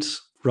 and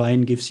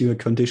Ryan gives you a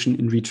condition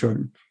in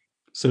return.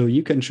 So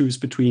you can choose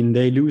between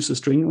they lose a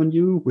string on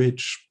you,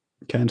 which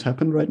can't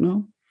happen right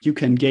now. You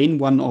can gain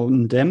one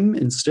on them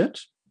instead.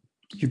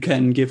 You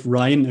can give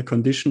Ryan a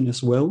condition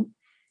as well,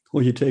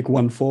 or you take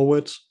one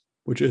forward,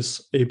 which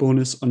is a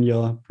bonus on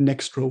your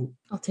next roll.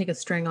 I'll take a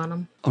string on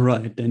him. All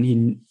right,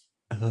 then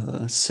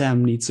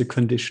Sam needs a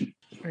condition.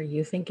 Are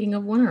you thinking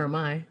of one or am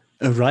I?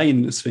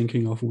 Ryan is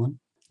thinking of one,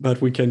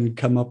 but we can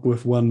come up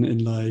with one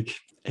in like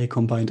a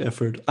combined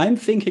effort. I'm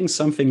thinking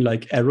something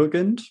like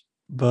arrogant,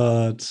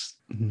 but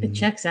It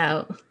checks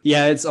out.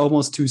 yeah, it's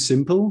almost too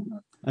simple.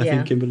 I Yeah.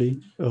 think,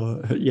 Kimberly.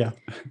 Yeah.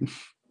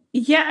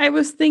 Yeah, I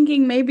was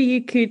thinking maybe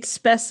you could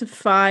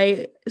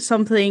specify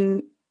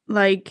something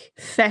like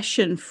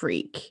fashion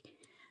freak.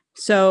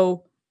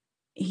 So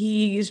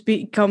he's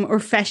become or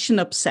fashion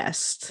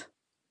obsessed.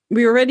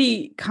 We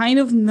already kind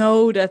of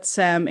know that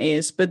Sam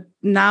is, but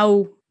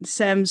now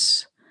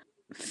Sam's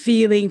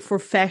feeling for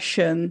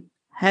fashion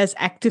has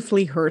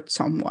actively hurt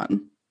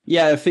someone.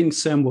 Yeah, I think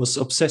Sam was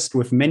obsessed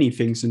with many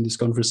things in this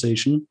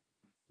conversation,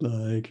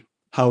 like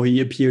how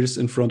he appears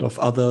in front of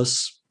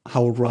others,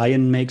 how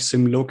Ryan makes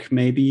him look,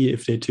 maybe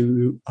if they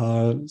two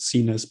are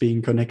seen as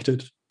being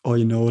connected, or,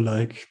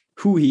 like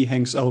who he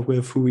hangs out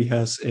with, who he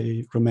has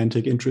a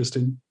romantic interest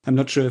in. I'm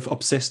not sure if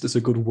obsessed is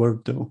a good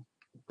word, though.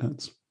 I'm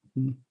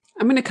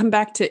going to come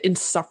back to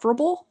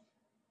insufferable.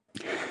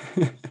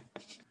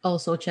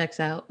 Also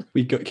checks out.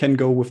 We can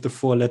go with the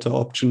 4-letter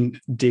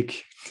option,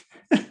 dick.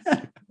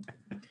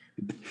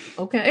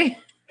 Okay.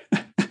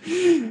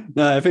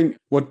 No, I think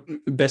what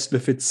best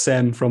befits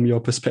Sam from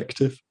your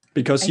perspective,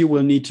 because you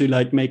will need to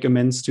like make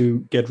amends to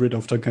get rid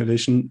of the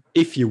condition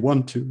if you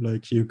want to.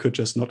 Like you could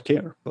just not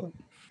care. But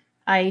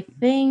I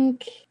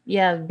think,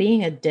 yeah,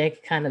 being a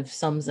dick kind of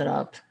sums it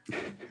up.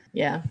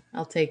 Yeah,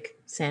 I'll take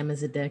Sam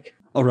as a dick.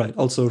 all right.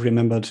 Also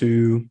remember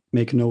to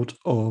make note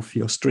of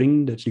your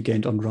string that you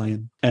gained on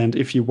Ryan. And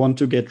if you want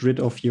to get rid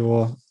of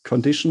your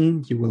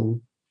condition, you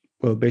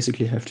will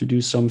basically have to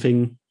do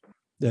something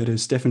that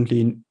is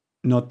definitely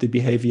not the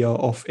behavior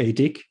of a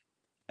dick.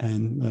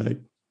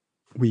 And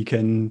we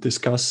can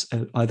discuss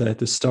either at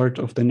the start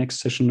of the next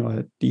session or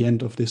at the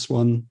end of this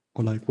one,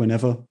 or like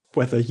whenever,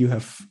 whether you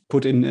have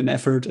put in an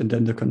effort and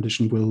then the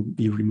condition will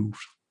be removed.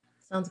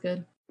 Sounds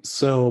good.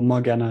 So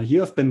Morgana, you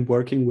have been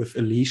working with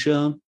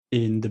Alicia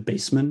in the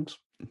basement,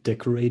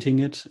 decorating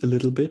it a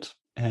little bit,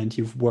 and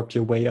you've worked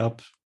your way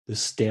up the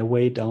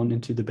stairway down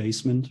into the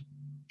basement,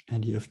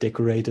 and you have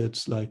decorated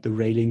like the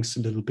railings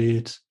a little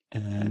bit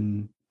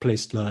and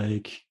placed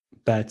like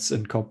bats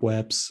and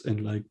cobwebs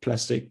and like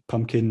plastic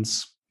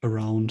pumpkins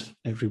around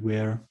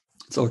everywhere.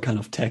 It's all kind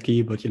of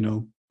tacky, but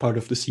part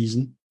of the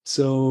season.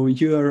 So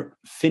you're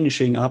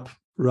finishing up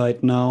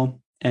right now,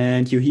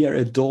 and you hear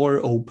a door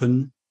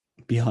open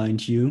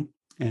behind you,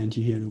 and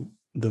you hear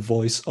the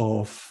voice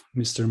of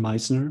Mr.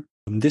 Meisner.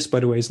 This, by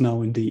the way, is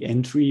now in the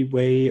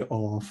entryway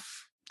of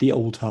the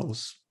old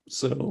house.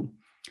 So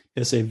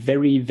there's a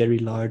very, very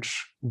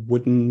large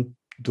wooden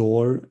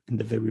door in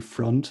the very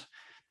front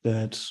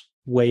that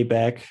way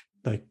back,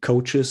 like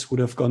coaches would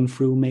have gone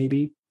through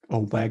maybe,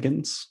 or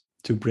wagons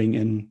to bring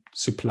in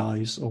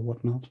supplies or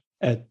whatnot.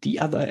 At the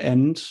other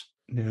end,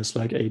 there's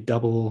like a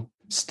double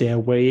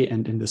stairway,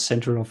 and in the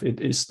center of it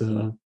is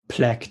the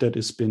plaque that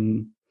has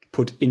been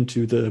put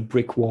into the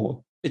brick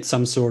wall. It's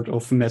some sort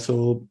of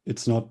metal.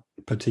 It's not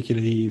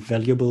particularly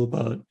valuable,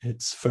 but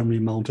it's firmly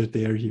mounted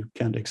there. You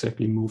can't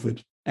exactly move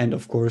it. And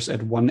of course,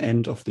 at one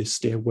end of this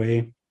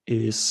stairway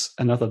is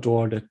another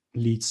door that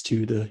leads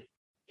to the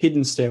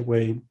hidden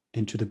stairway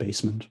into the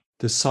basement.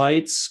 The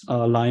sides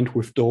are lined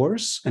with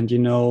doors, and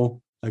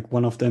like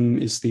one of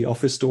them is the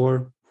office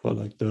door for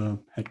like the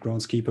head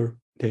groundskeeper.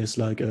 There's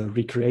like a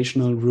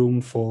recreational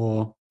room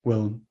for,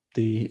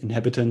 the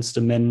inhabitants,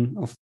 the men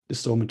of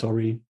this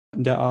dormitory.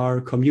 There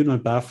are communal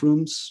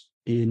bathrooms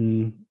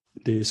in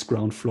this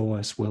ground floor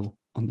as well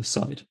on the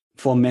side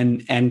for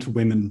men and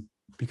women,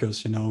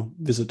 because,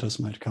 visitors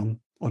might come,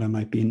 or there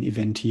might be an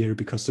event here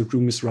because the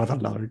room is rather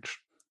large.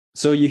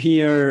 So you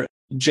hear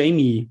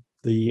Jamie,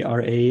 the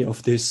RA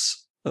of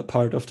this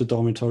part of the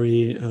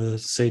dormitory,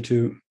 say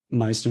to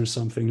Meisner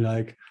something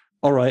like,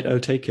 all right, I'll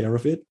take care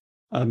of it.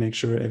 I'll make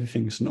sure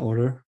everything is in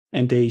order.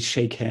 And they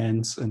shake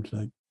hands, and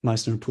like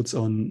Meisner puts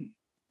on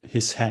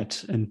his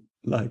hat and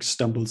like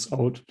stumbles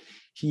out.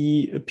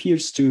 He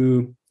appears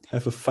to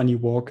have a funny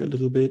walk a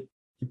little bit,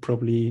 He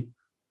probably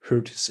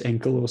hurt his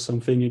ankle or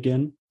something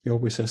again. He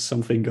always has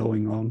something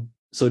going on.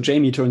 So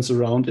Jamie turns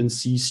around and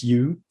sees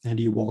you, and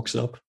he walks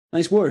up.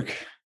 Nice work.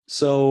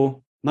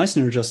 So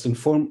Meissner just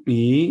informed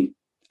me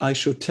I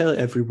should tell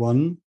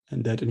everyone,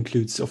 and that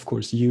includes, of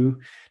course, you,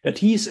 that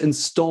he's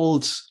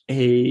installed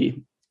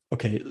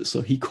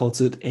so he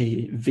calls it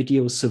a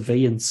video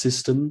surveillance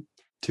system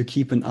to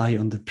keep an eye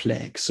on the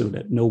plague so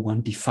that no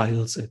one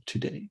defiles it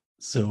today.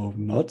 So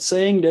not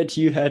saying that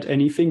you had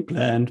anything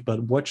planned,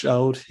 but watch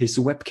out. His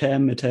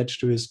webcam attached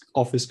to his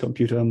office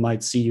computer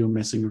might see you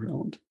messing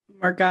around.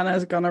 Morgana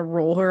is gonna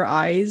roll her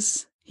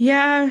eyes.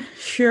 Yeah,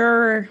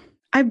 sure.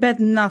 I bet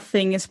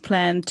nothing is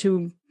planned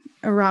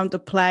around the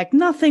plague.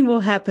 Nothing will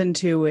happen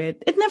to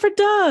it. It never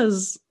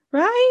does,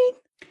 right?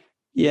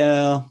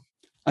 Yeah,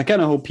 I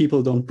kind of hope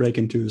people don't break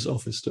into his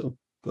office though.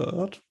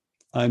 But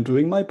I'm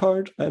doing my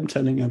part. I'm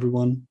telling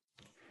everyone.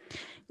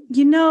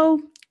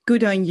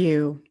 Good on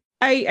you.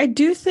 I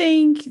do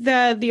think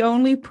that the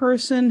only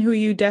person who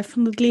you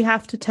definitely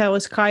have to tell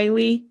is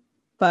Kylie.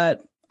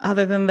 But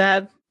other than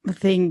that, I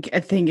think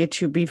it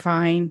should be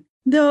fine.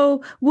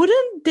 Though,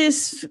 wouldn't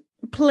this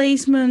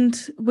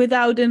placement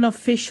without an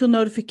official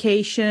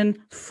notification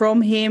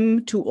from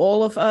him to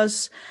all of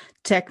us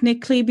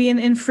technically be an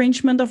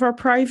infringement of our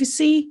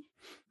privacy?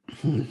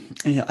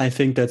 Yeah, I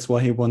think that's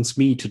why he wants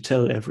me to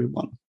tell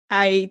everyone.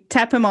 I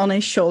tap him on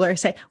his shoulder and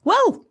say,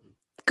 well,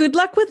 good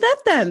luck with that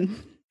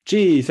then.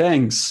 Gee,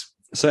 thanks.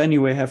 So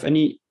anyway, have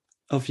any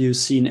of you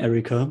seen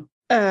Erica?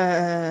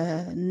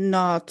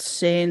 Not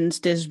since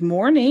this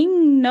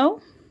morning, no.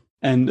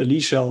 And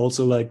Alicia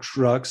also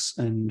shrugs,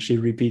 and she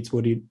repeats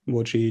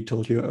what she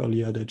told you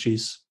earlier, that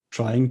she's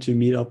trying to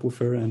meet up with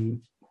her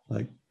and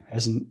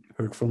hasn't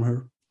heard from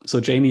her. So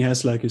Jamie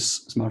has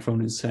his smartphone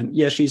in his hand.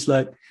 Yeah, she's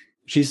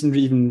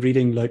even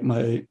reading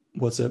my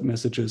WhatsApp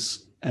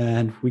messages,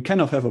 and we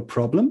kind of have a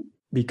problem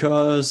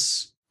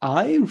because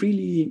I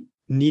really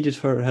needed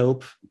her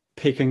help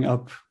picking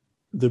up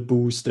the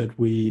booze that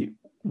we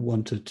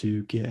wanted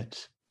to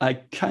get. I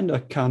kind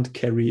of can't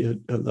carry it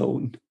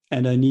alone,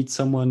 and I need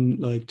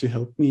someone to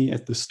help me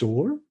at the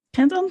store.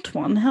 Can't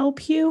Antoine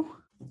help you?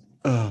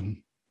 I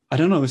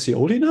don't know. Is he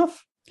old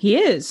enough? He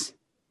is.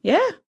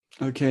 Yeah.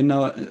 Okay,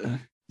 now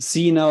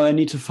now I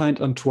need to find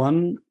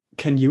Antoine.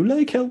 Can you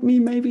help me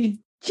maybe?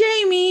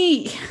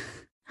 Jamie,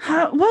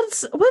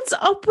 what's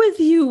up with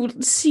you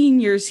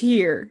seniors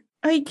here?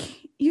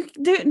 You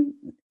didn't.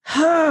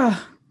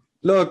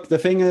 Look, the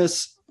thing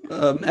is,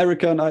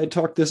 Erica and I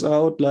talked this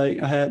out. I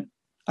had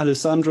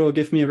Alessandro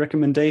give me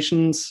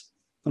recommendations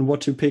on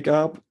what to pick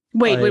up.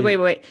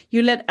 Wait.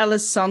 You let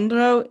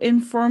Alessandro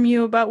inform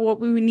you about what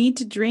we need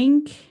to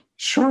drink?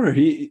 Sure,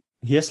 he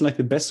has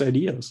the best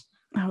ideas.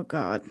 Oh,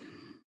 God.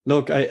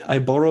 Look, I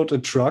borrowed a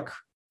truck.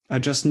 I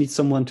just need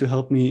someone to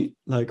help me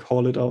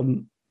haul it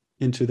on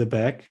into the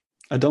back.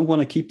 I don't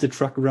want to keep the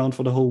truck around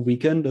for the whole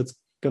weekend. That's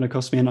going to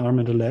cost me an arm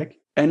and a leg.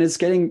 And it's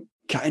getting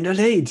kind of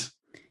late.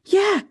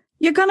 Yeah,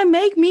 you're going to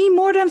make me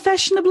more than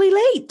fashionably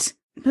late.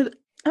 But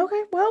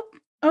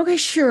okay,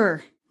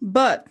 sure.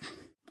 But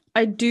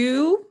I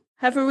do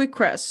have a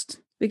request.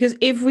 Because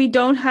if we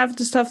don't have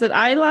the stuff that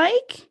I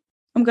like,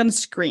 I'm going to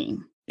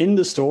scream. In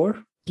the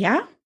store?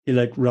 Yeah. He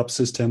rubs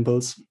his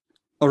temples.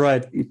 All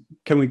right,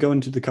 can we go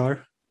into the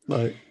car?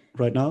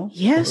 Right now?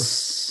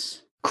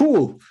 Yes.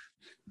 Cool.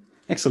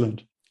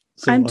 Excellent.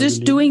 So I'm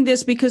just doing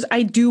this because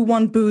I do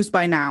want booze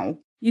by now.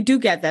 You do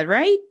get that,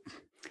 right?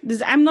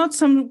 I'm not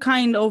some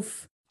kind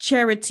of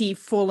charity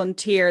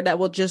volunteer that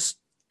will just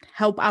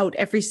help out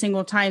every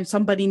single time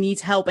somebody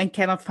needs help and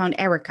cannot find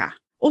Erica.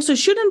 Also,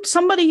 shouldn't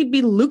somebody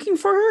be looking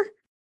for her?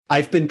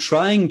 I've been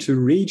trying to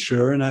reach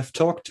her, and I've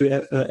talked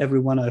to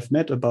everyone I've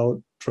met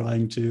about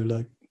trying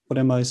to, what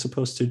am I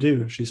supposed to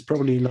do? She's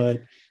probably,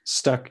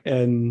 stuck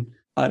in,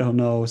 I don't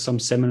know, some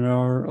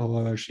seminar,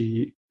 or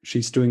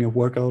she's doing a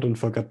workout and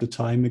forgot the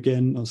time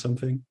again or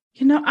something.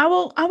 I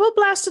will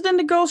blast it in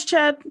the girls'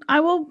 chat. I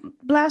will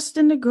blast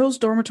in the girls'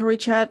 dormitory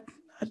chat.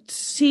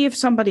 See if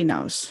somebody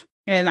knows.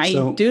 And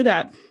I do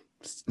that.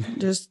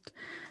 Just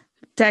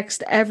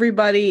text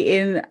everybody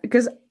in,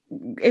 because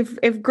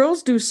if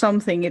girls do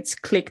something, it's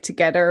click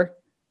together,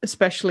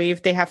 especially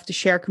if they have to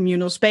share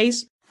communal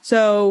space.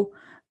 So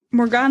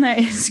Morgana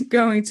is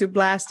going to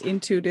blast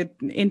into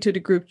the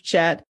group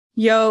chat.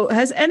 Yo,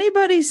 has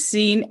anybody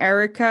seen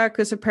Erica?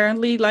 Because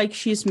apparently,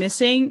 she's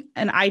missing,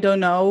 and I don't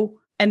know.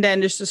 And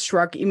then there's a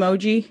shrug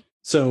emoji.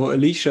 So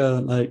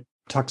Alicia,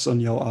 tucks on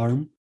your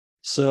arm.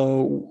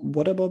 So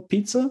what about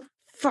pizza?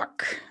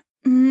 Fuck.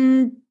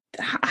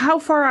 How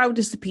far out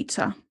is the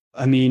pizza?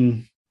 I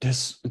mean,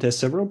 there's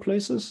several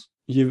places.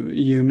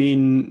 You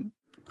mean?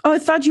 Oh, I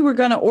thought you were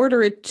gonna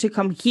order it to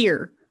come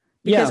here.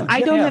 Because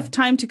I don't have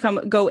time to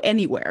go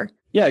anywhere.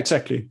 Yeah,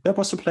 exactly. That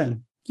was the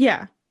plan.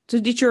 Yeah. So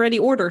did you already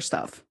order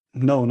stuff?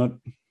 No,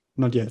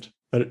 not yet.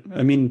 But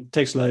I mean, it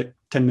takes 10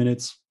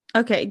 minutes.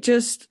 Okay,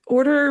 just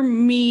order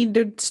me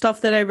the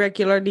stuff that I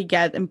regularly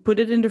get and put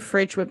it in the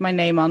fridge with my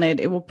name on it.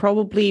 It will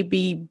probably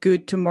be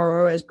good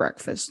tomorrow as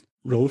breakfast.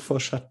 Roll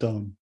for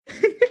shutdown.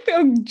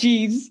 Oh,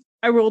 jeez.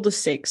 I rolled a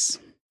 6.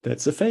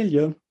 That's a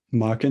failure.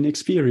 mark an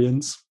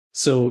experience.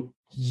 So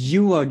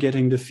you are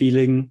getting the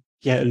feeling,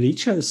 yeah,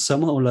 Alicia is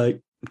somehow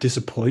like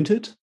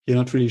disappointed. You're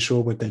not really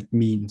sure what that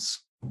means.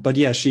 But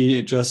yeah,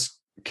 she just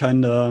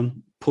kind of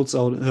pulls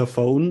out her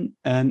phone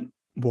and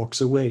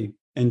walks away.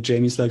 And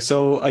Jamie's like,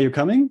 so are you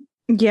coming?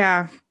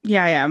 Yeah,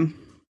 I am.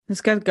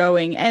 Let's get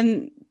going.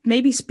 And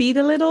maybe speed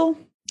a little.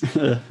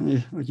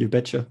 You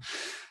betcha.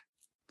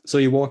 So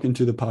you walk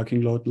into the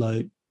parking lot,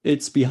 like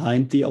it's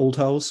behind the old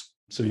house.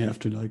 So you have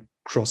to like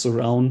cross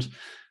around.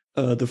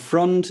 The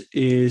front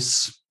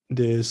is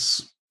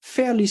this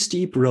fairly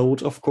steep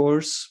road, of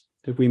course,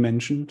 that we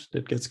mentioned,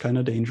 that gets kind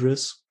of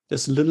dangerous.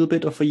 There's a little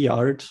bit of a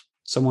yard.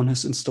 Someone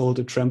has installed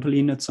a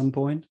trampoline at some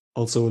point.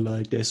 Also,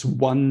 like there's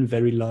one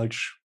very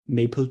large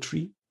maple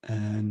tree,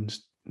 and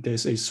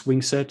there's a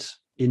swing set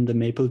in the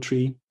maple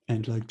tree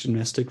and like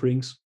gymnastic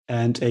rings,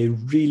 and a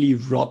really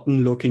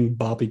rotten looking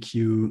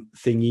barbecue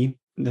thingy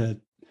that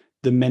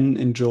the men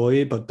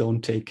enjoy but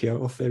don't take care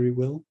of very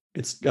well.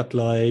 It's got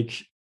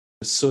like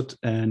soot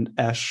and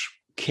ash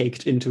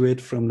caked into it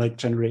from like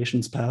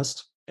generations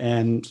past.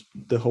 And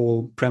the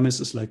whole premise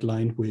is like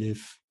lined with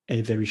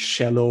a very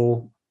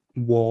shallow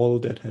wall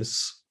that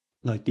has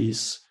like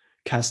these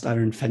cast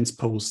iron fence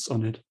posts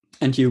on it.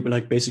 And you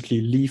like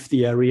basically leave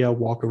the area,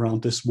 walk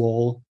around this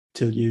wall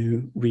till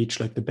you reach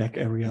like the back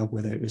area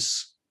where there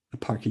is a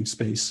parking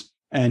space.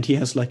 And he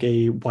has like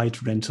a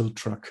white rental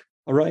truck.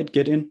 All right,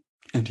 get in.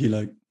 And he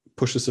like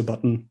pushes a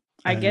button.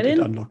 I get it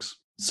in? unlocks.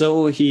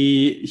 So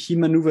he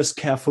maneuvers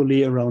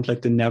carefully around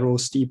like the narrow,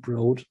 steep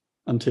road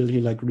until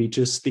he like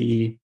reaches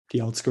the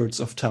outskirts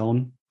of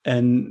town.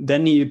 And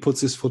then he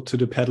puts his foot to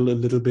the pedal a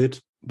little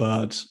bit,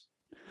 but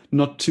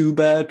not too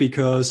bad,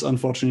 because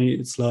unfortunately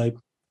it's like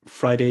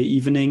Friday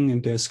evening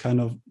and there's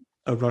kind of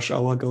a rush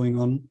hour going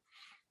on.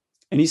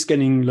 And he's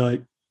getting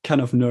like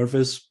kind of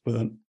nervous,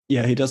 but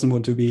yeah, he doesn't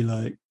want to be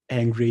like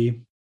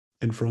angry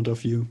in front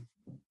of you.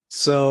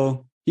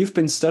 So you've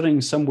been studying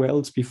somewhere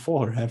else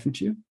before,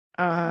 haven't you?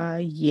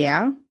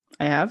 Yeah,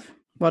 I have.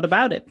 What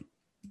about it?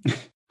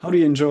 How do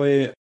you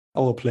enjoy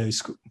our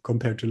place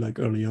compared to like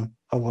earlier?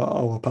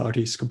 Our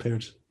parties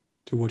compared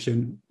to what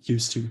you're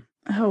used to?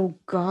 Oh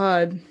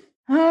God.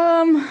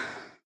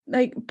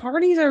 Like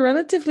parties are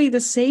relatively the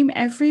same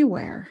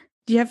everywhere.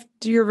 You have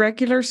your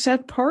regular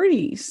set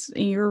parties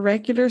and your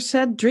regular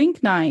set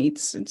drink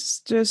nights.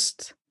 It's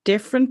just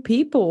different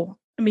people.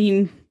 I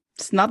mean,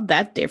 it's not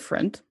that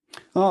different.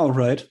 Oh,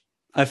 right.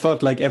 I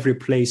thought like every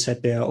place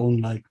had their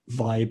own like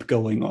vibe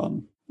going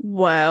on.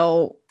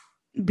 Well,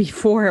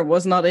 before I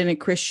was not in a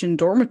Christian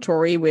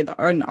dormitory with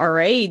an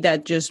RA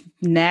that just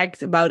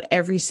nagged about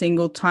every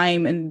single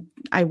time and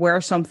I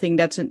wear something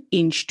that's an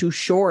inch too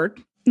short.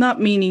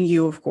 Not meaning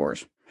you, of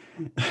course.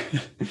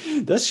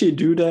 Does she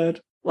do that?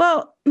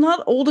 Well,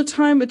 not all the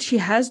time, but she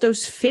has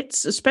those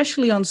fits,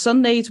 especially on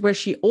Sundays, where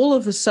she all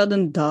of a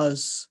sudden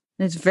does.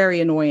 And it's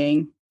very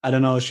annoying. I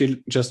don't know.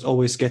 She just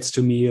always gets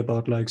to me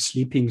about like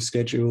sleeping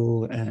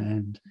schedule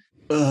and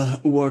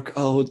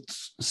workout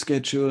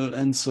schedule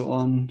and so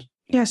on.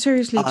 Yeah,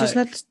 seriously,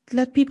 just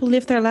let people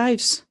live their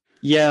lives.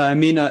 Yeah, I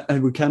mean,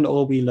 we can't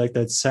all be like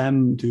that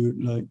Sam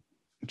dude, like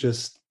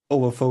just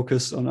over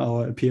focus on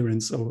our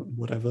appearance or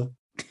whatever.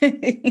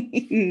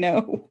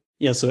 No.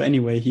 Yeah, so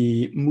anyway,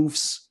 he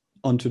moves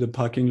onto the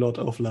parking lot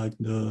of like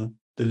the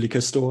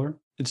liquor store.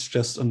 It's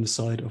just on the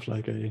side of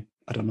like the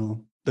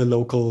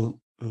local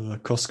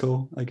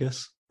Costco, I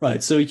guess.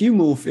 Right, so you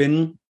move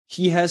in.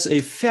 He has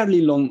a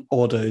fairly long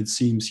order, it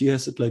seems. He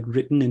has it like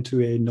written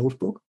into a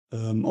notebook.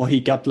 Or he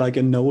got like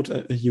a note,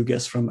 you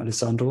guess, from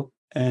Alessandro.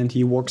 And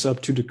he walks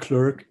up to the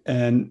clerk,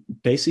 and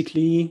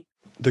basically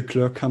the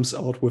clerk comes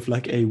out with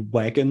like a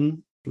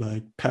wagon,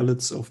 like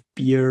pallets of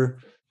beer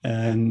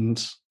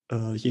and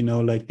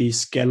like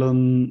these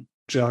gallon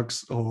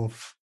jugs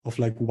of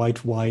like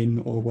white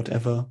wine or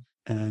whatever,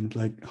 and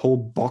like whole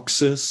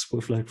boxes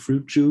with like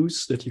fruit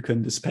juice that you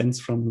can dispense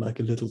from like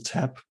a little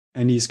tap.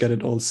 And he's got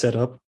it all set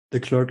up.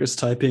 The clerk is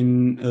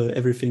typing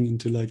everything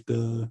into like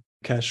the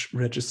cash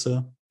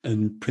register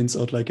and prints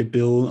out like a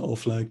bill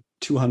of like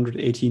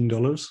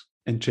 $218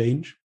 and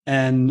change.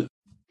 And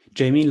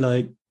Jamie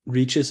like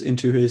reaches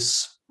into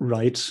his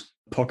right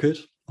pocket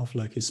of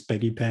like his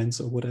baggy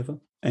pants or whatever,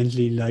 and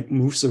he like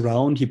moves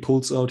around. He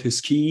pulls out his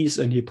keys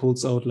and he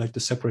pulls out like the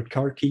separate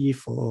car key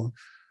for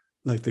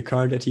like the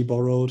car that he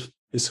borrowed.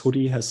 His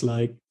hoodie has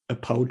like a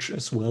pouch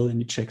as well, and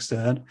he checks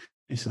that.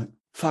 He's like,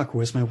 fuck,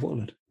 where's my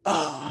wallet?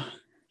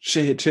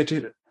 Shit.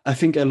 I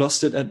think I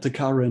lost it at the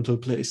car rental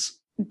place.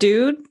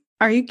 Dude,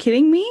 are you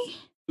kidding me?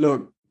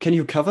 Look, can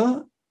you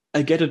cover?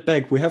 I get it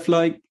back. We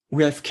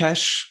have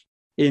cash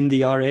in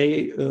the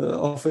RA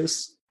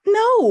office.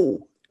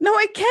 No,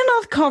 I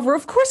cannot cover.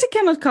 Of course I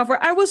cannot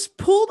cover. I was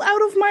pulled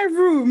out of my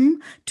room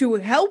to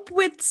help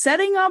with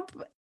setting up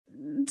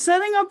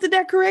the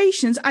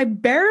decorations. I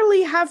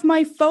barely have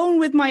my phone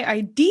with my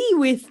ID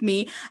with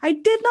me. I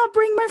did not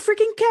bring my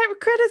freaking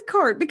credit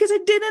card because I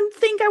didn't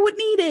think I would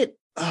need it.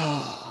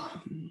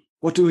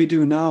 What do we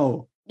do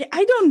now?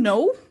 I don't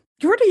know.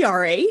 You're the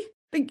RA.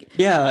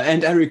 Yeah,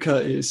 and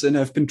Erica is, and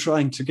I've been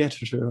trying to get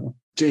her.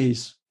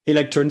 Jeez. he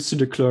like turns to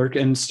the clerk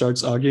and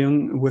starts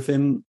arguing with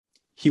him.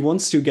 He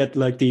wants to get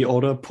like the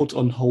order put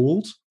on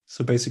hold.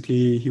 So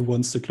basically he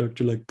wants the clerk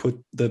to like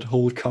put that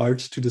whole card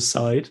to the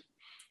side.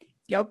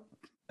 Yep.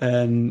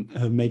 And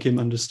make him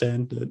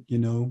understand that,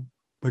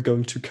 we're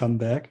going to come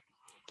back.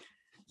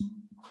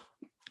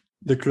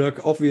 The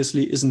clerk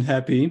obviously isn't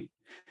happy.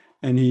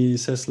 And he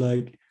says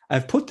like,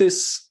 I've put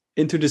this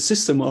into the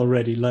system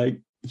already. Like,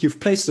 you've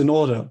placed an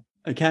order.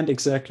 I can't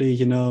exactly,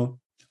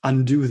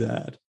 undo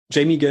that.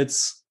 Jamie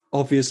gets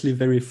obviously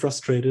very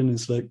frustrated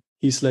and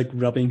he's like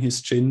rubbing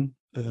his chin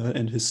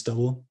and his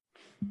stubble.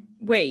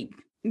 Wait,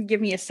 give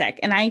me a sec.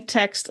 And I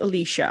text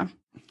Alicia.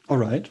 All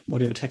right.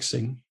 What are you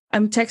texting?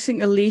 I'm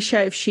texting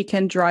Alicia if she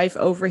can drive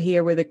over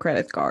here with a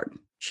credit card.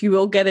 She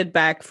will get it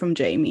back from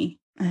Jamie.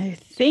 I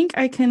think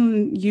I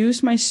can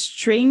use my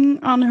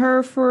string on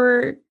her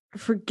for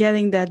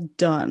getting that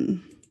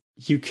done.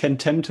 You can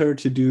tempt her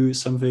to do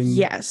something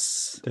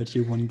yes. that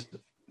you want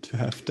to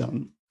have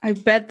done. I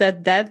bet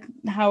that,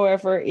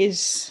 however,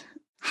 is...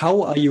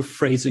 How are you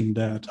phrasing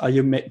that? Are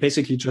you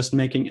basically just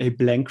making a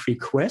blank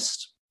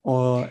request?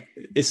 Or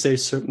is there a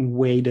certain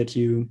way that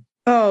you...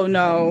 Oh,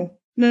 no.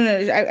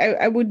 No.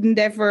 I would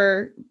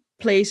never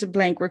place a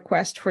blank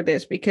request for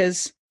this,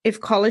 because if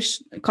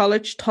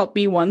college taught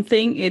me one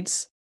thing,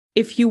 it's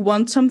if you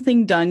want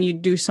something done, you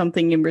do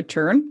something in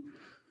return.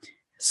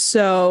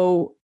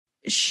 So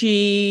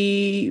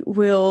she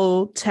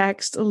will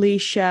text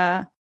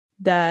Alicia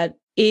that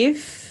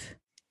if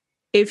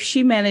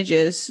she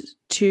manages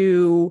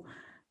to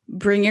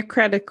bring a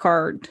credit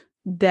card,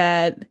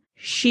 that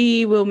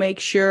she will make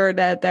sure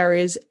that there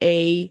is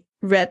a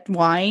red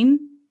wine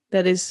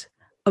that is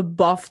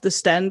above the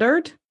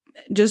standard,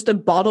 just a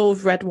bottle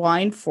of red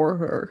wine for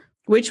her,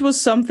 which was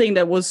something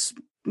that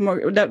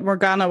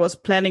Morgana was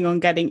planning on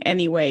getting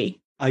anyway.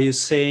 Are you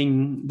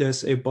saying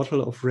there's a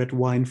bottle of red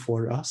wine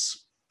for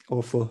us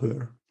or for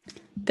her?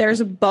 There's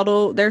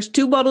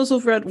 2 bottles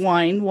of red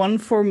wine, one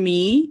for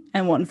me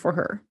and one for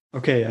her.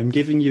 Okay, I'm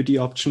giving you the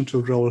option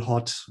to roll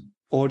hot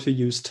or to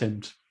use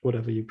tempt,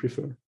 whatever you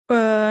prefer.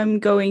 I'm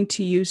going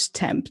to use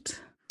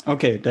tempt.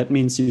 Okay, that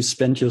means you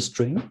spend your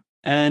string.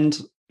 And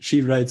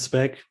she writes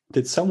back,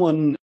 did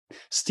someone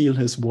steal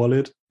his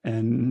wallet?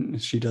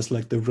 And she does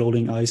like the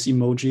rolling eyes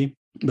emoji.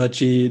 But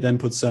she then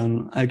puts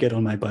down, I'll get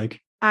on my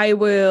bike. I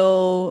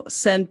will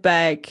send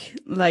back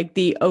like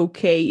the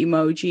okay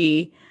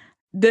emoji.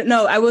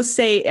 I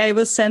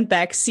will send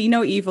back see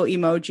no evil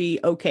emoji,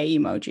 okay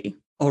emoji.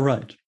 All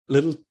right.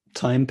 Little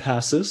time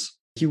passes.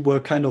 You were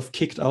kind of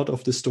kicked out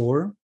of the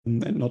store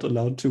and not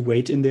allowed to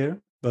wait in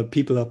there. But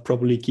people are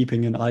probably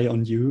keeping an eye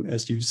on you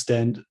as you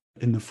stand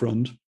in the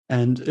front.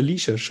 And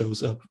Alicia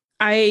shows up.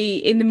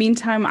 In the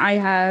meantime, I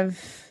have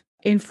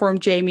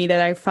informed Jamie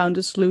that I found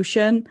a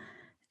solution.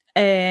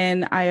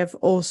 And I have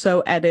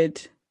also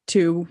added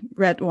 2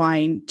 red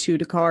wine to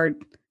the card.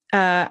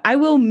 I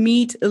will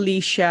meet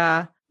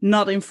Alicia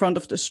not in front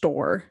of the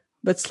store,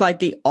 but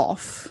slightly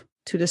off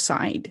to the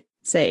side,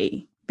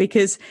 say.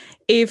 Because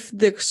if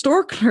the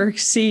store clerk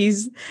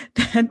sees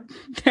that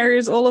there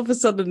is all of a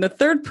sudden a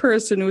third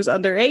person who's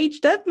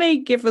underage, that may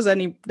give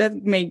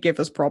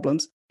us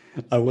problems.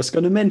 I was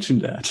going to mention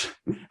that.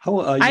 How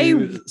are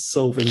you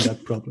solving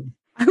that problem?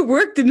 I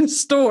worked in a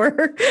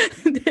store.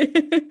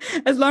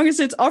 As long as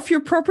it's off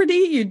your property,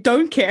 you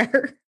don't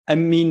care. I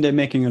mean, they're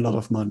making a lot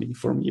of money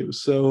from you.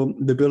 So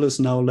the bill is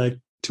now like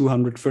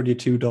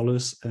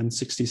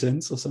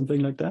 $232.60 or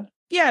something like that.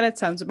 Yeah, that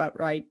sounds about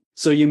right.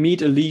 So you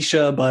meet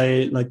Alicia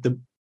by like the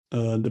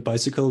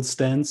bicycle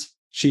stands.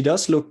 She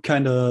does look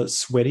kind of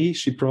sweaty.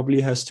 She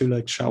probably has to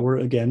like shower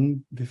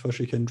again before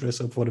she can dress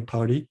up for the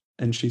party.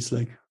 And she's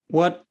like,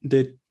 what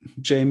did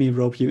Jamie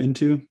rope you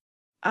into?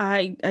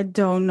 I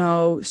don't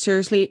know.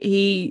 Seriously,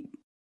 he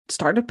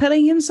started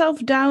patting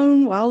himself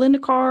down while in the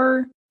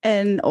car.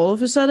 And all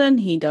of a sudden,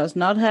 he does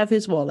not have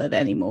his wallet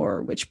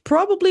anymore, which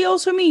probably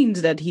also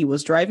means that he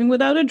was driving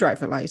without a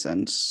driver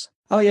license.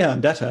 Oh, yeah,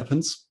 that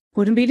happens.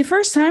 Wouldn't be the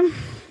first time.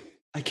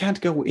 I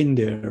can't go in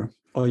there.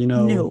 Or,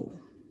 No.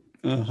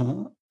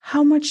 Uh-huh.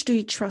 How much do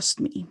you trust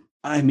me?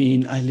 I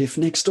mean, I live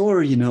next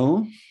door,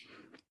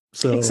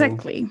 So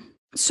Exactly.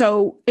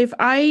 So if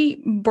I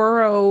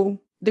borrow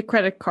the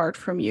credit card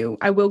from you,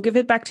 I will give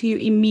it back to you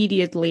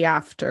immediately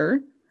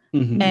after.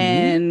 Mm-hmm.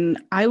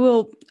 And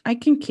I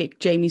can kick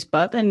Jamie's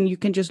butt and you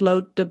can just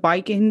load the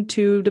bike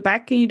into the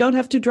back and you don't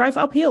have to drive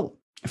uphill.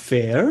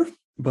 Fair,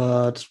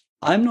 but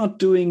I'm not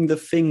doing the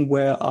thing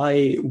where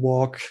I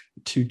walk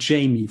to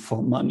Jamie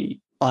for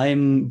money.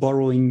 I'm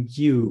borrowing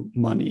you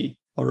money,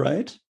 all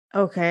right?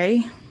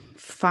 Okay,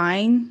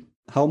 fine.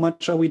 How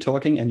much are we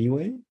talking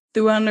anyway?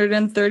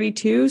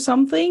 232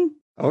 something?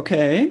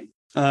 Okay,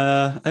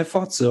 I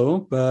thought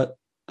so, but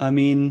I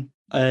mean,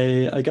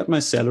 I got my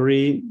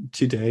salary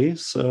today,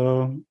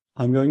 so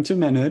I'm going to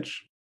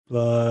manage,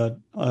 but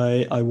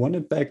I want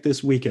it back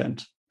this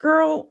weekend.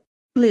 Girl,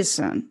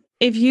 listen,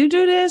 if you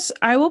do this,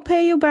 I will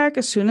pay you back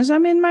as soon as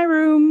I'm in my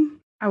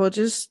room. I will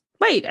just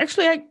wait.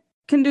 Actually, I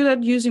can do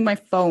that using my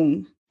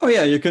phone. Oh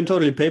yeah, you can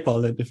totally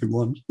PayPal it if you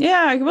want.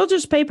 Yeah, I will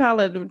just PayPal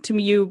it to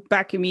you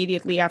back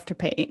immediately after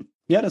paying.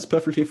 Yeah, that's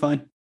perfectly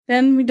fine.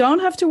 Then we don't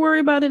have to worry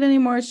about it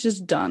anymore. It's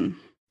just done.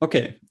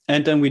 Okay,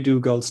 and then we do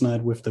Girls'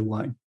 Night with the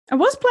wine. I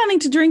was planning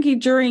to drink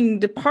it during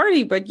the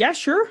party, but yeah,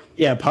 sure.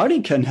 Yeah,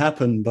 party can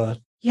happen, but...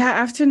 Yeah,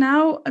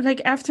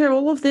 after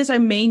all of this, I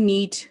may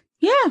need...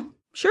 Yeah,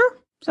 sure.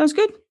 Sounds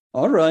good.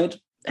 All right.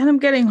 And I'm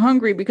getting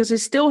hungry because I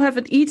still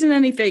haven't eaten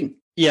anything.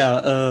 Yeah,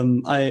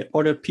 I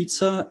ordered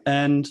pizza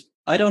and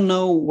I don't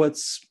know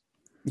what's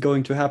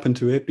going to happen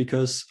to it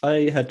because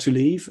I had to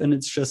leave and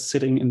it's just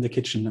sitting in the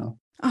kitchen now.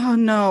 Oh,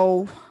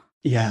 no.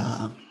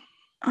 Yeah.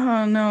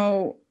 Oh,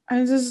 no.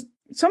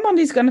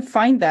 Somebody's going to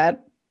find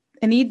that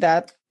and eat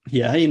that.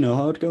 Yeah, you know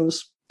how it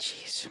goes.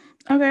 Jeez.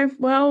 Okay,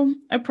 well,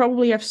 I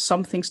probably have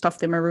something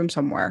stuffed in my room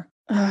somewhere.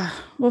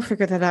 We'll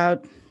figure that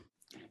out.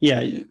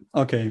 Yeah,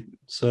 okay.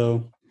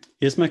 So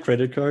here's my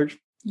credit card.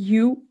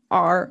 You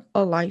are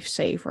a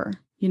lifesaver.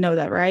 You know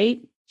that,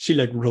 right? She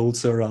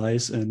rolls her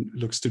eyes and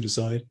looks to the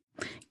side.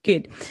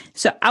 Good.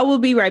 So I will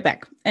be right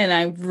back. And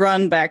I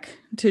run back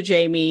to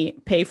Jamie,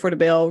 pay for the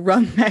bill,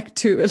 run back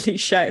to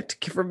Alicia to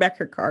give her back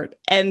her card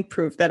and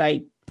prove that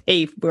I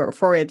pay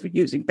for it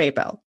using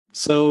PayPal.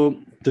 So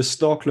the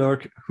store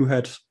clerk who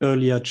had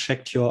earlier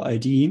checked your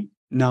ID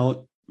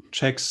now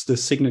checks the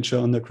signature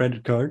on the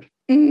credit card.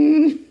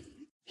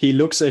 He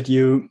looks at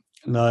you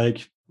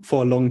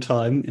for a long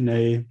time in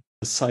a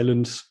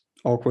silent,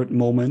 awkward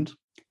moment.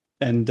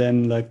 And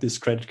then this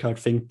credit card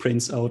thing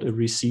prints out a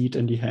receipt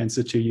and he hands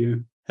it to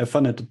you. Have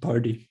fun at the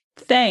party.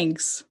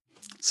 Thanks.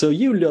 So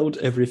you load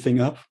everything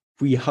up.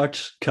 We hard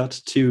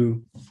cut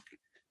to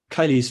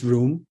Kylie's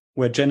room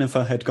where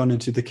Jennifer had gone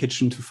into the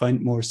kitchen to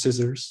find more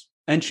scissors.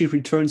 And she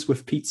returns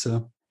with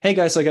pizza. Hey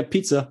guys, I got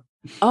pizza.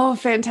 Oh,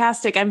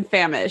 fantastic. I'm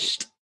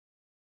famished.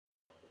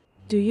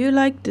 Do you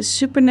like the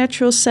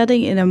supernatural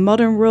setting in a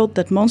modern world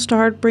that Monster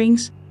Heart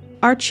brings?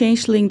 Our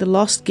Changeling The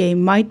Lost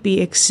Game might be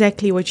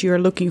exactly what you are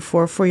looking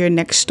for your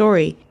next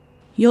story.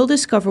 You'll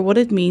discover what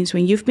it means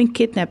when you've been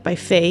kidnapped by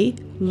Fae,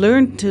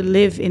 learn to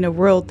live in a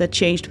world that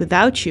changed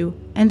without you,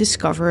 and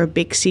discover a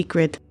big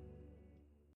secret.